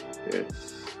thing. Yeah.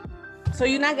 So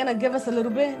you're not gonna give us a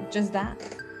little bit, just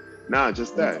that? Nah,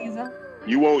 just that.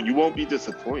 You won't be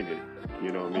disappointed.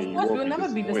 You know what I mean? Of course, we'll never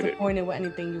be disappointed with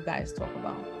anything you guys talk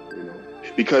about. You know,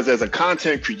 because as a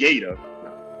content creator,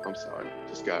 I'm sorry,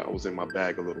 I was in my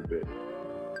bag a little bit.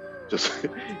 Just a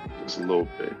little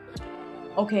bit.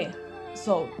 Okay,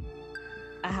 so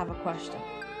I have a question.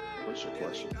 What's your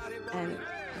question? And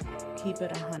keep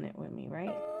it 100 with me,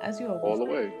 right? As you always. All the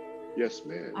way. Yes,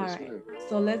 ma'am. All yes, right. ma'am.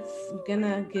 So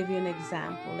gonna give you an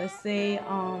example. Let's say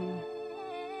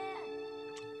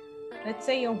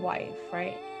your wife,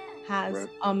 right, has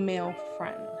a male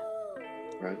friend.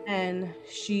 Right. And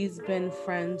she's been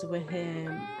friends with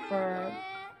him for,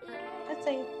 let's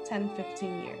say, 10,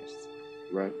 15 years.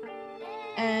 Right.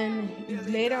 And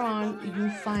later on, you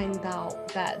find out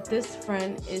that this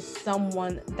friend is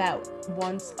someone that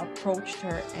once approached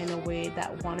her in a way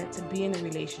that wanted to be in a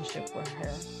relationship with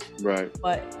her. Right.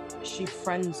 But she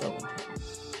friend zoned him.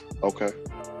 Okay.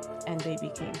 And they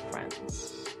became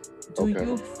friends. Do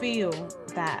you feel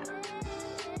that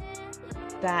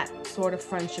sort of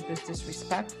friendship is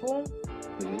disrespectful?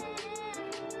 Mm-hmm.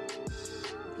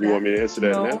 You want me to answer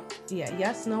that now? Yeah,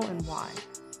 yes, no, and why?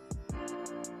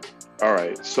 All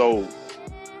right, so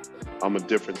I'm a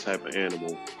different type of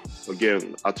animal.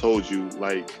 Again, I told you,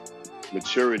 like,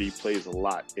 maturity plays a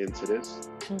lot into this.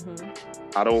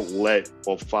 Mm-hmm. I don't let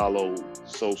or follow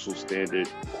social standard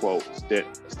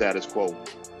status quo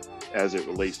as it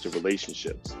relates to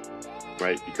relationships,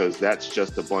 right? Because that's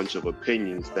just a bunch of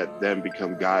opinions that then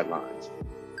become guidelines.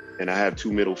 And I have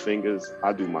two middle fingers.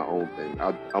 I do my own thing.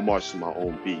 I march to my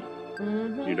own beat.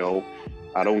 Mm-hmm. You know,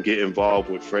 I don't get involved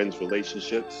with friends'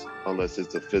 relationships unless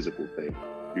it's a physical thing.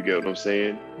 You get what I'm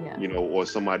saying? Yeah. You know, or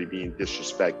somebody being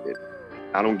disrespected.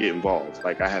 I don't get involved.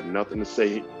 Like, I have nothing to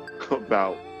say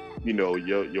about, you know,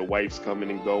 your wife's coming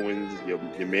and going,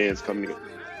 your man's coming and going.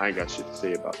 I ain't got shit to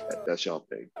say about that. That's y'all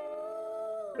thing.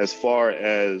 As far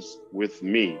as with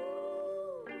me,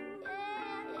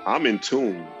 I'm in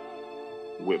tune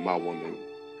with my woman.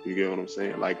 You get what I'm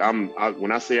saying? Like,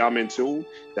 when I say I'm in tune,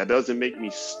 that doesn't make me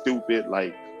stupid.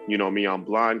 Like, you know me, I'm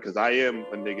blind, because I am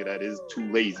a nigga that is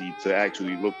too lazy to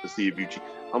actually look to see if you cheat.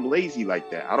 I'm lazy like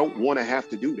that. I don't want to have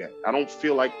to do that. I don't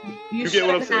feel like you get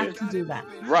what I'm saying. Have to do that.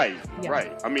 Right,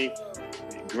 right. I mean,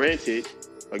 granted,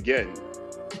 again,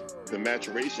 the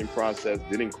maturation process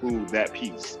did include that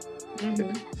piece.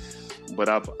 Mm-hmm. But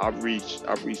I've reached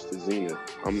the zenith.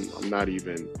 I'm not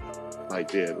even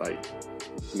like there. Like,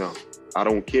 no, I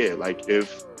don't care. Like,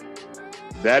 if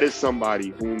that is somebody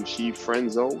whom she friend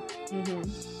zone,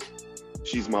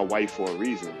 she's my wife for a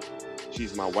reason.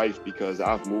 She's my wife because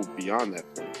I've moved beyond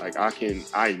that point. Like,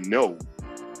 I know,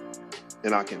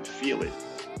 and I can feel it.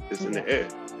 It's in the air.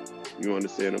 You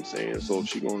understand what I'm saying? So if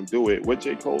she gonna do it, what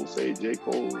J. Cole say? J.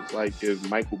 Cole is like, if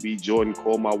Michael B. Jordan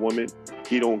called my woman,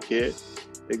 he don't care.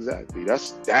 Exactly.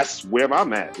 That's where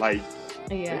I'm at. Like,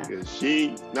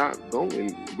 she not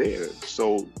going there.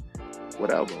 So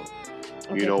whatever.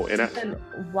 Okay. You know, and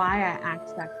why I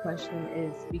asked that question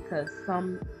is because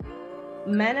some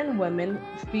men and women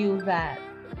feel that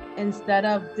instead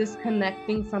of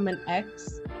disconnecting from an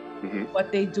ex,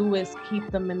 what they do is keep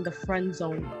them in the friend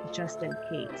zone just in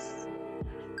case.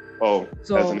 Oh,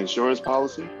 so, as an insurance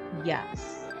policy?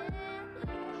 Yes.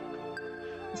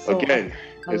 So again,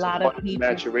 a lot of people,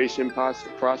 maturation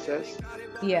process.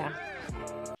 Yeah.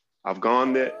 I've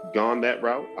gone that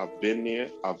route. I've been there.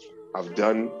 I've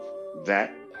done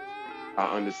that.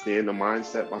 I understand the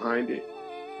mindset behind it.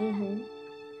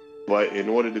 But in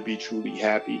order to be truly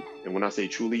happy, and when I say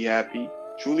truly happy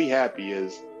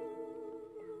is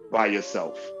by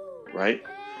yourself, right?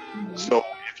 So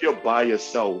if you're by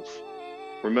yourself,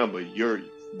 remember,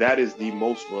 that is the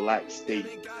most relaxed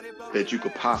state that you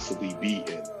could possibly be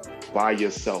in, by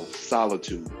yourself,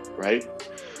 solitude, right?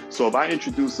 So if I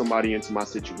introduce somebody into my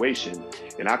situation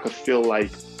and I could feel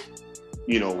like,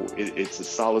 you know, it's a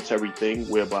solitary thing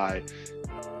whereby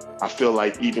I feel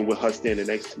like even with her standing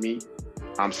next to me,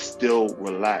 I'm still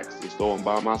relaxed as though I'm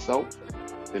by myself,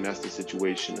 then that's the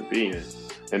situation to be in.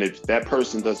 And if that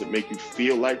person doesn't make you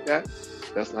feel like that,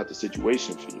 that's not the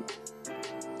situation for you.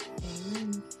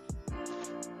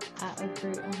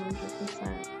 agree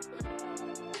 100%.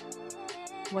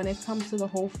 When it comes to the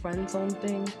whole friend zone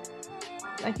thing,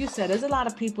 like you said, there's a lot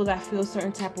of people that feel a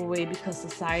certain type of way because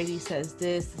society says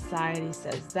this, society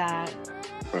says that.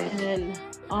 Right. And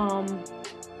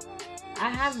I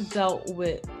have dealt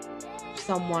with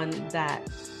someone that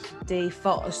they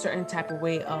felt a certain type of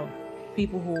way of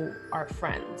people who are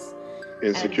friends.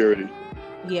 Insecurity.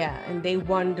 And they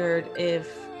wondered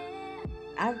if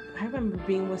I remember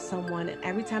being with someone, and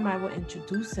every time I would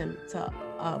introduce him to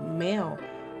a male,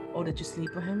 oh, did you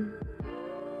sleep with him?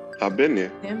 I've been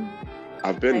there.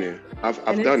 I've been there.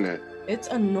 I've done that. It's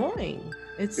annoying.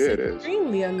 It's it is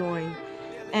extremely annoying.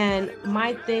 And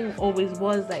my thing always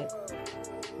was like,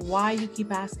 why you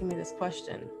keep asking me this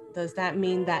question? Does that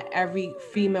mean that every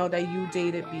female that you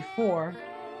dated before?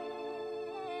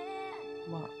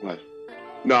 What?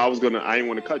 No, I didn't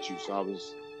want to cut you, so I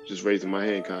was just raising my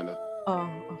hand, kind of. Oh,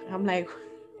 okay. I'm like,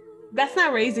 that's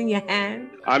not raising your hand.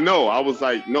 I know. I was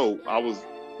like, no, I was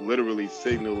literally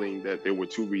signaling that there were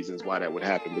two reasons why that would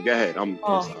happen. But go ahead. I'm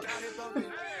sorry.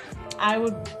 I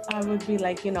would be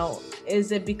like,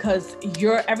 is it because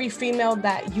you're every female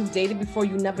that you dated before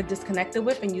you never disconnected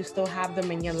with and you still have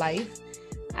them in your life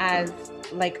as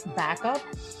like backup?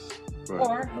 Right.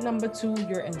 Or number two,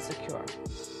 you're insecure?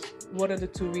 What are the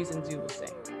two reasons you would say?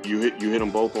 You hit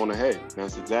them both on the head.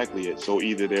 That's exactly it. So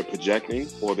either they're projecting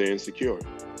or they're insecure,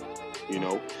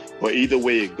 but either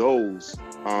way it goes,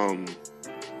 I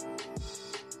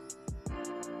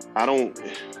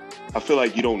feel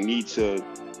like you don't need to.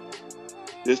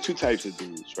 There's two types of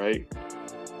dudes, right?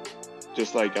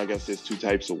 Just like I guess there's two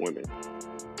types of women,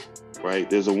 right?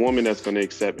 There's a woman that's going to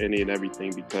accept any and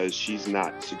everything because she's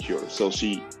not secure. So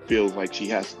she feels like she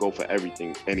has to go for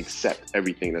everything and accept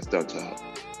everything that's done to her.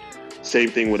 Same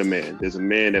thing with a man. There's a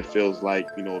man that feels like,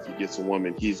 if he gets a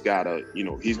woman, he's got to,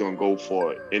 he's going to go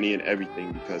for any and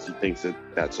everything because he thinks that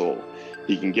that's all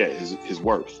he can get, his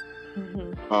worth.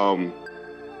 Mm-hmm.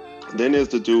 Then there's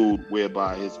the dude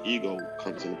whereby his ego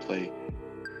comes into play.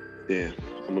 Damn,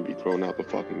 I'm going to be thrown out the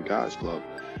fucking guys club.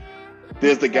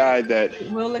 There's the guy that...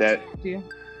 We'll accept you.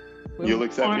 You'll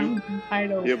accept me?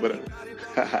 Yeah,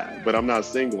 but I'm not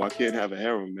single. I can't have a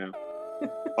harem now.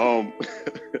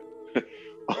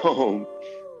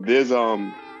 There's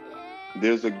the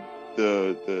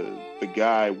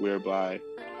guy whereby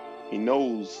he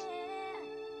knows,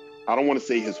 I don't want to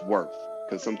say his worth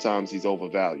because sometimes he's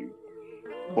overvalued,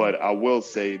 but I will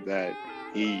say that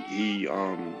he's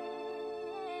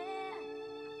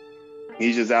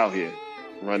just out here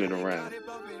running around,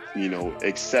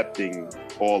 accepting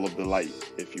all of the light,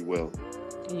 if you will.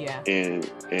 Yeah. And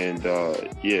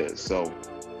so,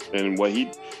 and what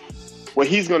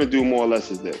he's going to do more or less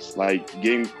is this, like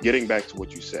getting back to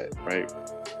what you said, right?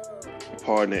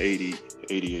 Pardon the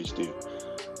ADHD.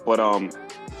 But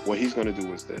what he's going to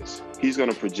do is this. He's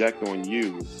going to project on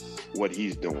you what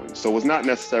he's doing. So it's not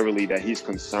necessarily that he's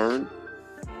concerned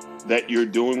that you're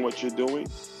doing what you're doing,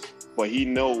 but he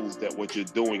knows that what you're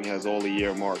doing has all the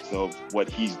earmarks of what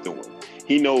he's doing.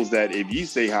 He knows that if you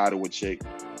say hi to a chick,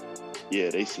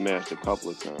 they smashed a couple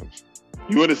of times.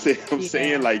 You understand what I'm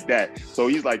saying? Like that. So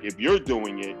he's like, if you're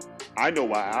doing it, I know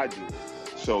why I do it.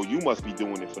 So you must be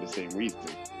doing it for the same reason.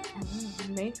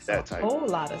 Makes that a whole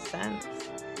lot of sense.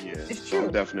 Yeah, it's so true.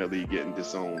 I'm definitely getting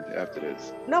disowned after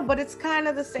this. No, but it's kind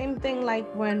of the same thing like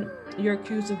when you're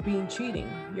accused of being cheating.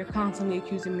 You're constantly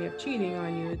accusing me of cheating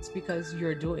on you. It's because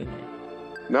you're doing it.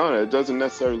 No, it doesn't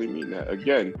necessarily mean that.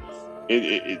 Again,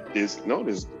 there's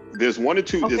one or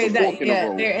two. Okay, there's a fork in the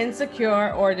road. They're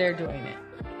insecure or they're doing it.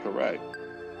 Correct.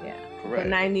 Yeah. Correct.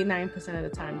 But 99% of the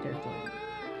time they're doing it.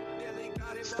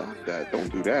 Stop that.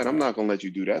 Don't do that. I'm not going to let you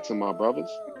do that to my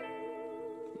brothers.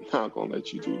 I'm not going to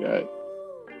let you do that.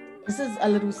 This is a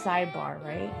little sidebar,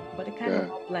 right? But it kind of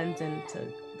all blends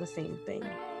into the same thing.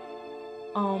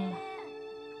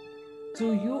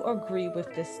 Do you agree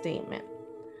with this statement?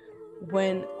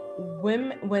 When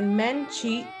men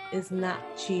cheat, is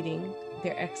not cheating.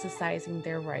 They're exercising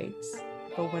their rights.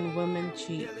 But when women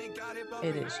cheat,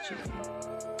 it is cheating.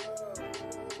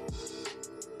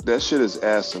 That shit is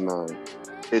asinine.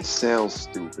 It sounds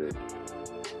stupid.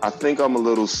 I think I'm a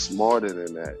little smarter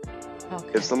than that.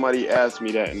 Okay. If somebody asked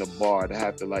me that in the bar, I'd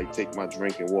have to take my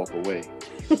drink and walk away.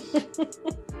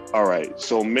 All right.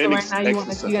 So men you're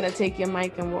gonna take your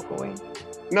mic and walk away.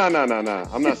 No.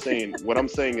 I'm not saying. What I'm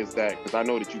saying is that because I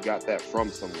know that you got that from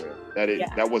somewhere.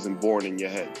 That wasn't born in your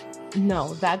head.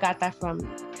 No, I got that from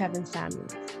Kevin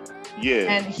Samuels.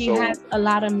 Yeah. And he has a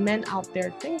lot of men out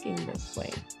there thinking this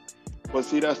way. But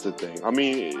see, that's the thing. I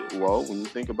mean, well, when you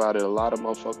think about it, a lot of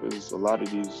these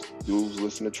dudes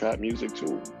listen to trap music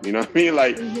too. You know what I mean?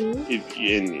 Like,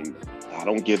 I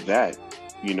don't get that,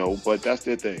 but that's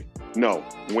their thing. No,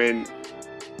 when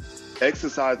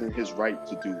exercising his right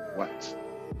to do what?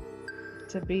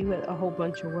 To be with a whole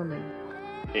bunch of women.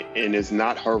 And it's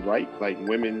not her right. Like,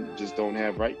 women just don't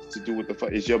have rights to do what the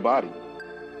fuck. It's your body.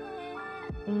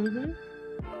 Mm-hmm.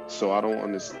 So I don't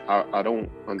understand. I don't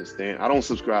understand. I don't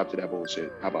subscribe to that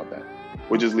bullshit. How about that?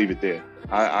 We'll just leave it there.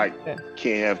 I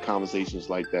can't have conversations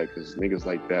like that because niggas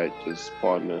like that just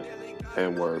partner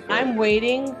and word. I'm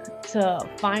waiting to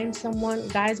find someone.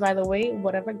 Guys, by the way,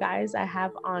 whatever guys I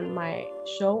have on my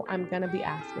show, I'm going to be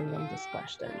asking them this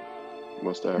question.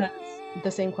 What's that?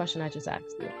 The same question I just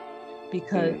asked you.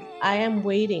 Because I am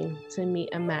waiting to meet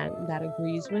a man that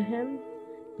agrees with him,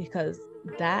 because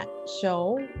that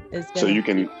show is going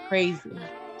to be crazy.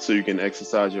 So you can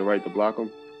exercise your right to block him?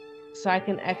 So I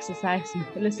can exercise.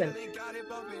 Listen.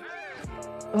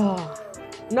 Oh,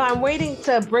 no, I'm waiting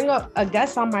to bring up a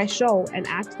guest on my show and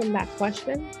ask them that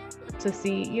question to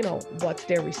see, what's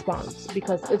their response,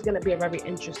 because it's going to be a very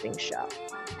interesting show.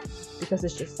 Because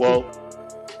it's just... Well,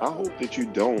 I hope that you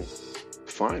don't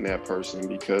find that person,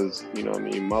 because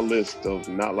my list of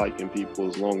not liking people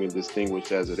is long and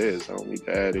distinguished as it is. I don't need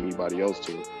to add anybody else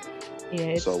to it.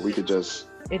 Yeah, so we could just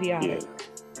idiotic.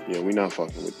 Yeah, we're not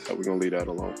fucking with that. We're gonna leave that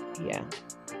alone. Yeah.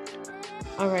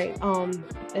 All right.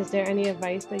 Is there any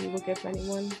advice that you would give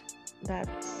anyone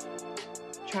that's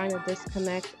trying to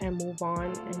disconnect and move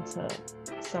on into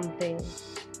something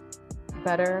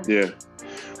better? Yeah.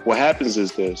 What happens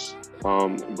is this: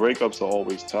 breakups are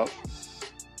always tough.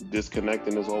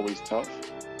 Disconnecting is always tough,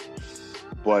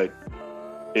 but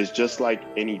it's just like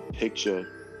any picture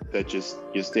that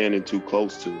you're standing too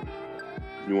close to.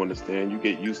 You understand? You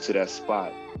get used to that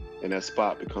spot, and that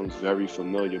spot becomes very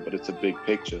familiar, but it's a big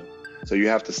picture. So you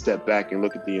have to step back and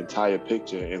look at the entire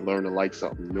picture and learn to like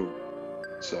something new.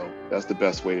 So that's the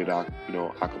best way that I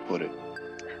could put it.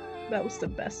 That was the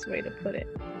best way to put it.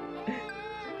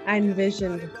 I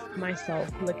envisioned myself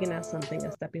looking at something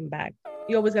and stepping back.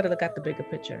 You always got to look at the bigger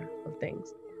picture of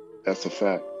things. That's a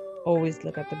fact. Always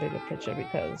look at the bigger picture,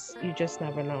 because you just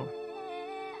never know.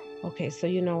 Okay, so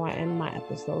I end my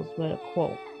episodes with a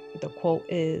quote. The quote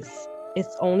is,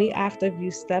 "It's only after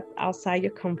you step outside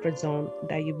your comfort zone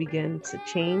that you begin to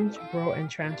change, grow, and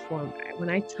transform." When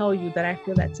I tell you that I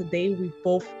feel that today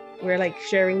we're like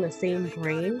sharing the same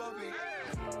brain,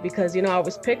 because I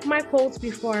always pick my quotes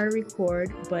before I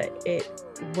record, but it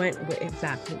went with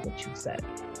exactly what you said.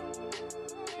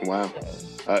 Wow.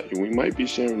 We might be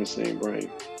sharing the same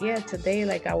brain. Yeah, today,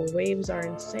 like, our waves are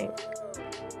in sync.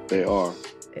 They are.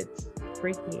 It's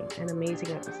freaky and amazing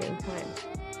at the same time.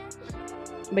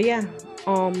 But yeah,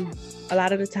 a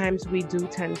lot of the times we do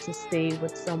tend to stay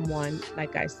with someone,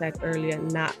 like I said earlier,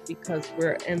 not because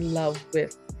we're in love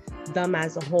with them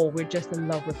as a whole. We're just in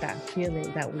love with that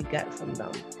feeling that we get from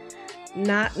them.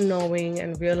 Not knowing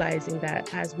and realizing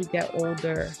that as we get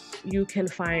older, you can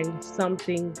find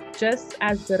something just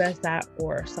as good as that,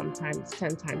 or sometimes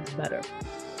 10 times better.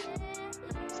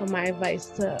 So my advice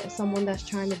to someone that's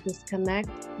trying to disconnect,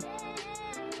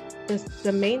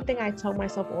 the main thing I tell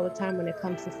myself all the time when it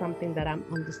comes to something that I'm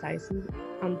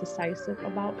undecisive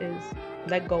about is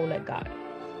let go, let God.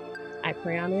 I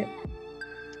pray on it,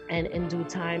 and in due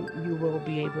time, you will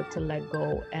be able to let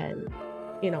go and,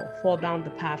 fall down the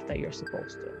path that you're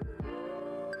supposed to.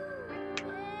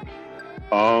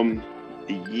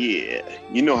 Yeah,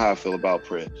 you know how I feel about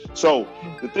prayer. So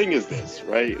the thing is this,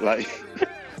 right? Like,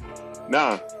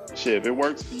 shit, if it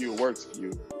works for you, it works for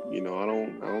you. I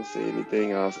don't say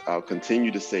anything. I'll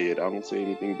continue to say it. I don't say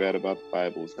anything bad about the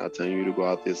Bible. It's not telling you to go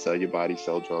out there, sell your body,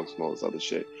 sell drugs, and all this other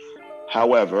shit.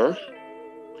 However,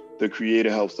 the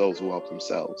Creator helps those who help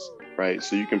themselves, right?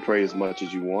 So you can pray as much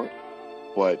as you want,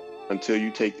 but until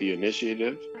you take the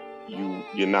initiative,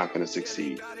 you're not going to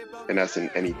succeed. And that's in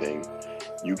anything.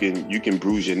 You can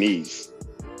bruise your knees.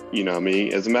 You know what I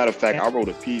mean? As a matter of fact, I wrote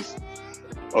a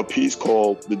piece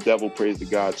called "The Devil Prays to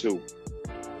God Too."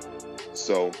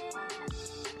 So,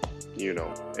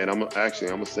 and I'm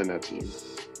gonna send that to you.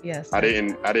 Yes. I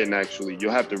didn't actually.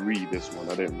 You'll have to read this one.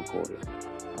 I didn't record it.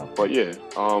 Okay. But yeah,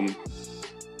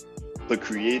 the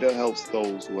Creator helps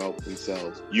those who help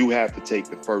themselves. You have to take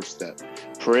the first step.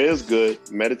 Prayer is good.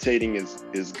 Meditating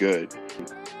is good.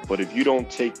 But if you don't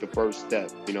take the first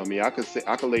step,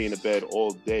 I could lay in the bed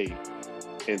all day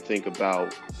and think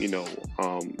about,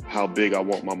 how big I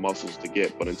want my muscles to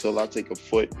get. But until I take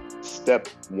step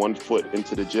 1 foot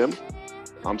into the gym,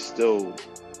 I'm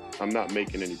not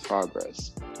making any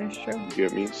progress. That's true. You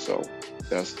get me? So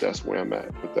that's where I'm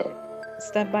at with that.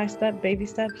 Step by step, baby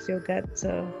steps, you'll get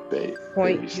to the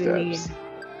point you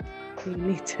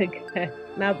need to get.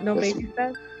 No baby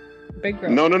steps? Big girl.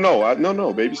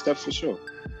 No. Baby steps for sure.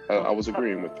 I was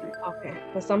agreeing with you. Okay.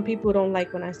 But some people don't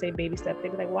like when I say baby steps. They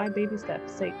be like, why baby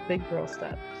steps? Say big girl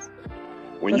steps.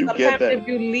 When you get that, if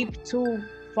you leap too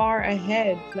far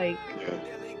ahead, like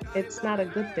it's not a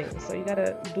good thing. So you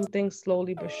gotta do things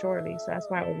slowly but surely. So that's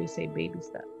why I always say baby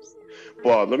steps.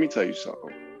 Well, let me tell you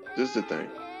something. This is the thing.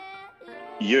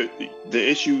 The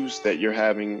issues that you're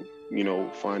having,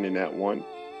 finding that one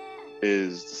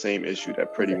is the same issue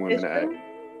that pretty women have.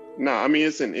 Nah, I mean,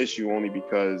 it's an issue only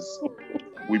because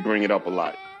we bring it up a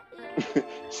lot.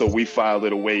 So we filed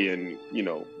it away and,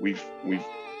 we've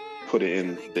put it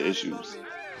in the issues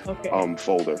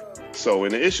folder. So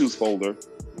in the issues folder,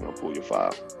 I'll pull your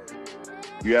file.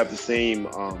 You have the same,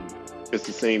 it's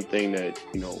the same thing that,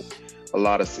 a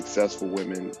lot of successful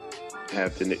women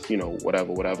have to,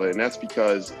 whatever. And that's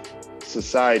because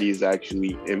society is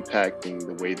actually impacting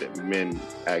the way that men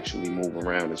actually move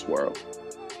around this world.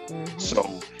 Mm-hmm.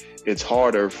 So it's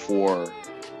harder for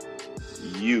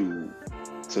you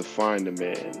to find a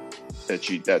man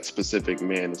that specific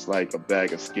man is like a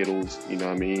bag of Skittles, you know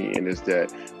what I mean? And it's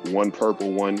that one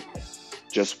purple one,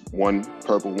 just one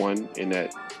purple one in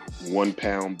that 1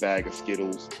 pound bag of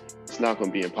Skittles. It's not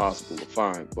going to be impossible to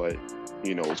find, but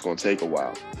it's going to take a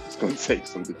while. It's going to take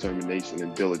some determination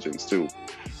and diligence too.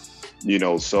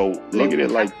 So look at it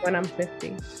like when I'm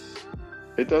 50.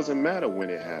 It doesn't matter when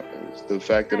it happens. The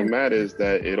fact of the matter is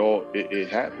that it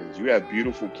happens. You have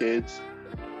beautiful kids,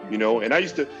 and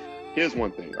here's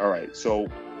one thing. All right. So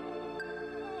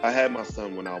I had my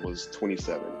son when I was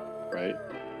 27, right?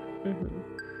 Mm-hmm.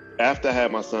 After I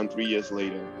had my son 3 years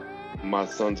later, my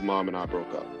son's mom and I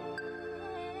broke up.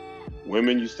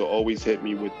 Women used to always hit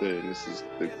me with and this is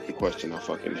the question I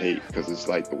fucking hate because it's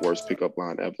like the worst pickup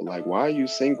line ever. Like, why are you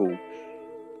single?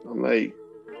 I'm like,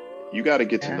 you got to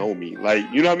get to know me. Like,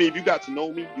 you know what I mean? If you got to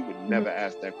know me, you would never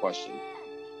ask that question.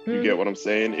 You get what I'm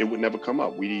saying? It would never come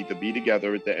up. We'd either be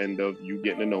together at the end of you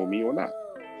getting to know me or not.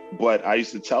 But I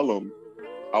used to tell them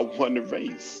I won the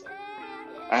race.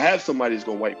 I have somebody who's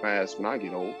going to wipe my ass when I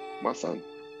get old. My son,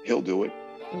 he'll do it.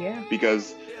 Yeah.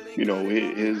 Because,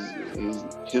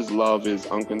 his love is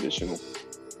unconditional.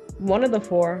 One of the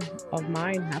 4 of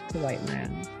mine have to wipe my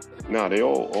ass. No, they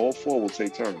all 4 will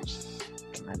take turns.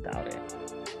 I doubt it.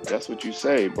 That's what you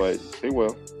say, but they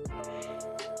will.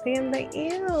 And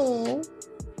ew.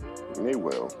 They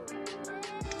will.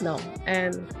 No,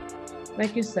 and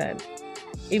like you said,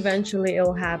 eventually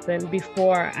it'll happen.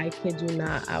 Before, I kid you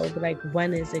not, I would be like,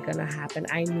 when is it gonna happen?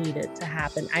 I need it to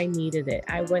happen. I needed it.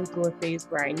 I went through a phase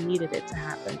where I needed it to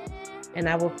happen. And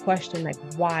I would question, like,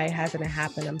 why hasn't it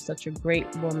happened? I'm such a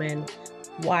great woman.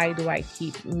 Why do I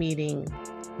keep meeting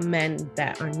men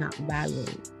that are not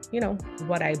valuing,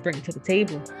 what I bring to the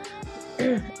table?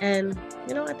 And, at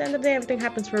the end of the day, everything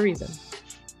happens for a reason.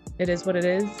 It is what it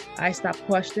is. I stopped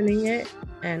questioning it,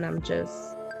 and I'm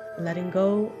just letting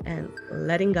go and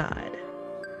letting God.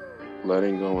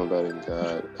 Letting go and letting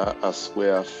God. I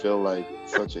swear I feel like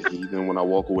such a heathen when I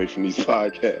walk away from these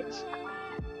podcasts.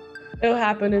 It'll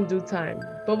happen in due time.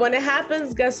 But when it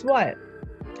happens, guess what?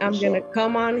 I'm going to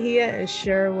come on here and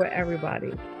share with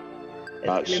everybody.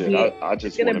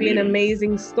 It's going to be an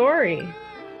amazing story.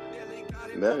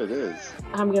 That it is.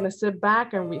 I'm going to sit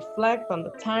back and reflect on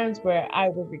the times where I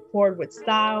will record with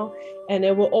style, and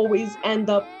it will always end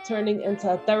up turning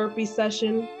into a therapy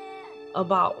session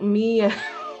about me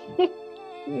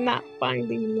not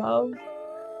finding love.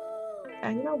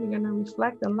 And, we're going to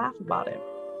reflect and laugh about it.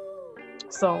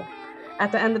 So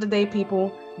at the end of the day,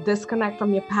 people, disconnect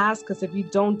from your past, because if you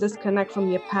don't disconnect from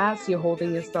your past, you're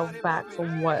holding yourself back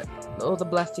from all the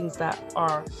blessings that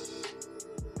are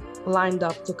lined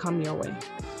up to come your way.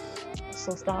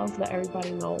 So Styles, let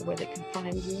everybody know where they can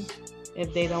find you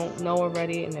if they don't know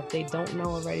already, and if they don't know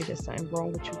already, there's something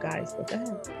wrong with you guys. But go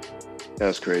ahead.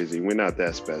 That's crazy. We're not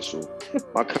that special.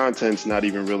 My content's not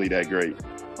even really that great.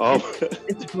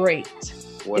 It's great.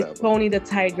 Whatever. It's Tony the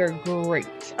Tiger great.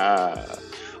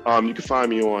 You can find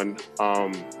me on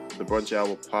the Brunch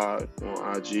Hour Pod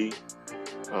on IG.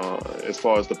 As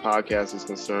far as the podcast is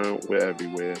concerned, we're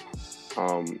everywhere.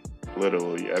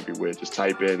 Literally everywhere. Just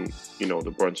type in, the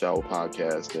Brunch Hour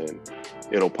Podcast and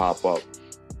it'll pop up.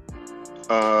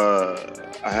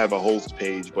 I have a host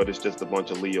page, but it's just a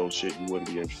bunch of Leo shit you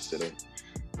wouldn't be interested in.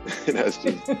 That's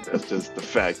just the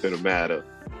fact of the matter.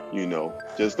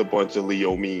 Just a bunch of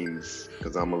Leo memes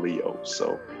because I'm a Leo.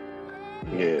 So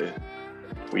yeah,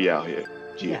 we out here.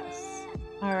 Yeah. Yes.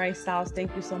 All right, Styles,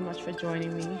 thank you so much for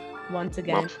joining me once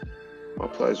again. My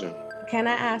pleasure. Can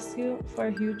I ask you for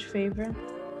a huge favor?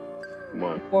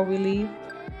 What? Before we leave?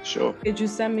 Sure. Could you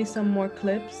send me some more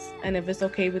clips? And if it's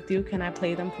okay with you, can I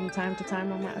play them from time to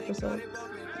time on my episodes?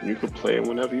 You can play them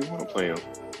whenever you want to play them.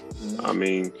 I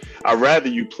mean, I'd rather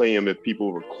you play them if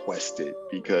people request it,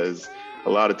 because a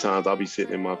lot of times I'll be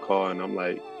sitting in my car and I'm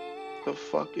like, the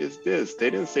fuck is this? They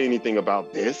didn't say anything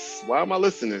about this. Why am I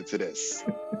listening to this?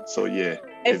 So yeah.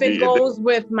 If it goes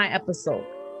with my episode,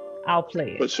 I'll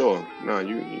play it. For sure. No,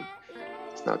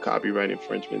 it's not copyright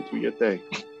infringement. Do your thing.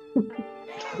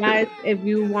 Guys, if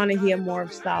you want to hear more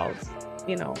of Styles,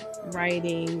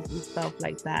 writings and stuff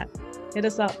like that, hit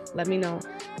us up. Let me know.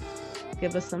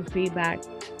 Give us some feedback.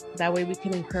 That way we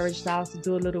can encourage Styles to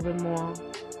do a little bit more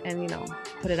and,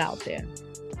 put it out there.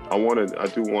 I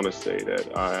do want to say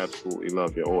that I absolutely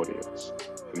love your audience,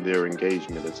 and their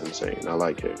engagement is insane. I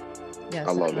like it. Yes,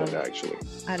 I love it, actually.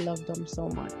 I love them so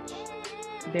much.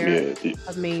 They're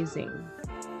amazing.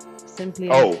 Simply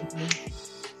amazing.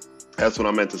 That's what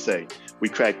I meant to say. We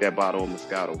cracked that bottle of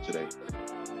Moscato today.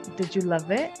 Did you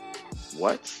love it?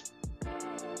 What?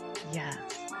 Yes.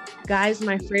 Guys,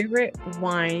 my favorite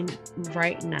wine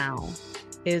right now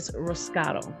is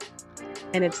Roscato.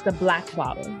 And it's the black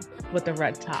bottle with the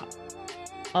red top.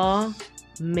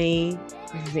 Amazing.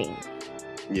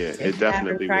 Yeah, it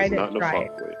definitely was nothing to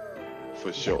fuck with.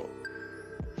 For sure.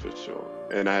 For sure.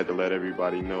 And I had to let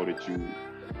everybody know that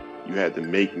you had to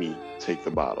make me take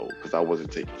the bottle, because I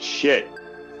wasn't taking shit.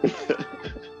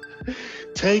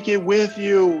 Take it with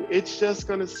you. It's just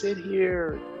gonna sit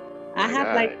here. I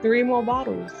have like 3 more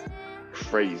bottles.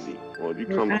 Crazy. Well, if you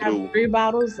come through. I have 3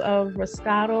 bottles of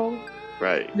Roscato.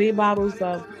 Right. 3 bottles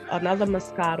of another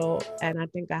Moscato, and I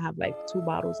think I have like 2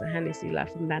 bottles of Hennessy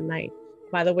left from that night.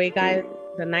 By the way, guys,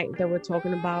 the night that we're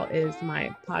talking about is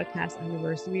my podcast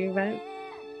anniversary event.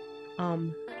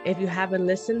 If you haven't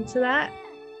listened to that,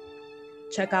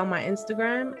 check out my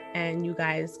Instagram and you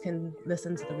guys can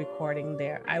listen to the recording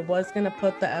there. I was going to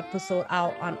put the episode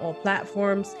out on all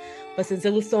platforms, but since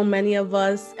it was so many of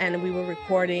us and we were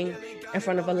recording in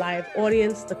front of a live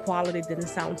audience, the quality didn't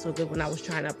sound so good when I was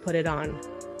trying to put it on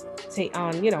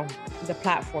the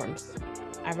platforms.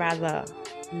 I'd rather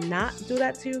not do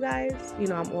that to you guys.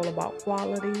 I'm all about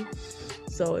quality.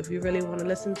 So if you really want to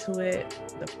listen to it,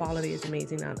 the quality is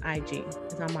amazing on IG.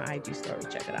 It's on my IG story.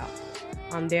 Check it out.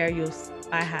 On there,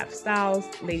 I have Styles,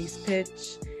 Ladies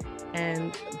Pitch,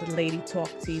 and the Lady Talk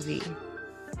TV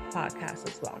podcast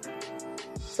as well.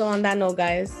 So on that note,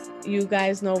 guys, you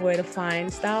guys know where to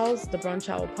find Styles, the Brunch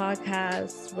Hour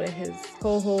podcast, with his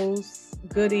co-hosts,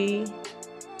 Goody,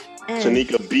 and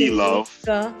Tanika B. Love.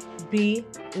 Tanika B.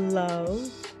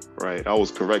 Love. Right. I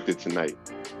was corrected tonight.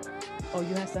 Oh,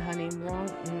 you have said her name wrong?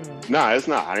 Nah, it's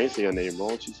not. I didn't say her name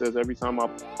wrong. She says every time I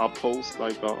post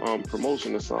like a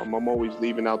promotion or something, I'm always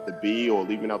leaving out the B or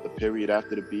leaving out the period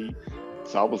after the B.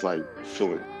 So I was like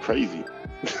feeling crazy.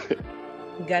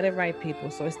 Get it right, people.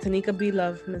 So it's Tanika B.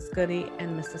 Love, Miss Goody,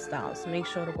 and Mr. Styles. Make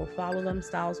sure to go follow them.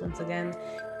 Styles, once again,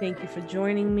 thank you for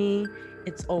joining me.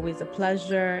 It's always a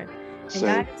pleasure. And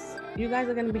guys, you guys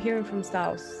are going to be hearing from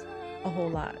Styles a whole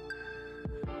lot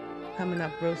coming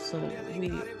up real soon.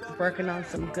 We working on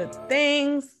some good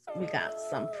things. We got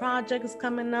some projects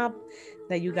coming up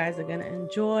that you guys are going to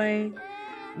enjoy.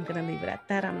 I'm going to leave it at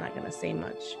that. I'm not going to say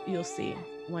much. You'll see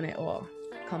when it all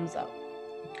comes up.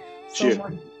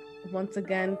 So once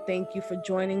again, thank you for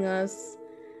joining us.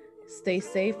 Stay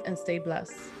safe and stay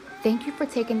blessed. Thank you for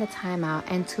taking the time out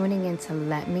and tuning in to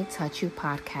Let Me Touch You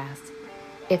podcast.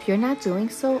 If you're not doing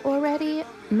so already,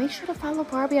 make sure to follow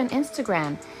Barbie on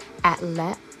Instagram at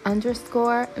let_me_touch_you,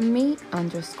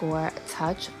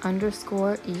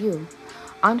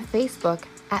 on Facebook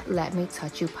at Let Me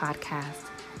Touch You podcast,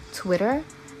 Twitter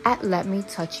at Let Me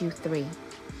Touch You 3,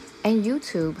 and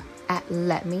YouTube at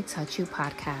Let Me Touch You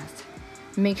podcast.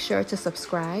 Make sure to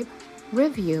subscribe,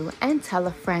 review, and tell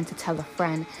a friend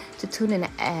to tune in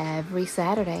every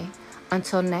Saturday.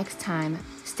 Until next time,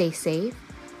 stay safe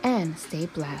and stay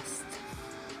blessed.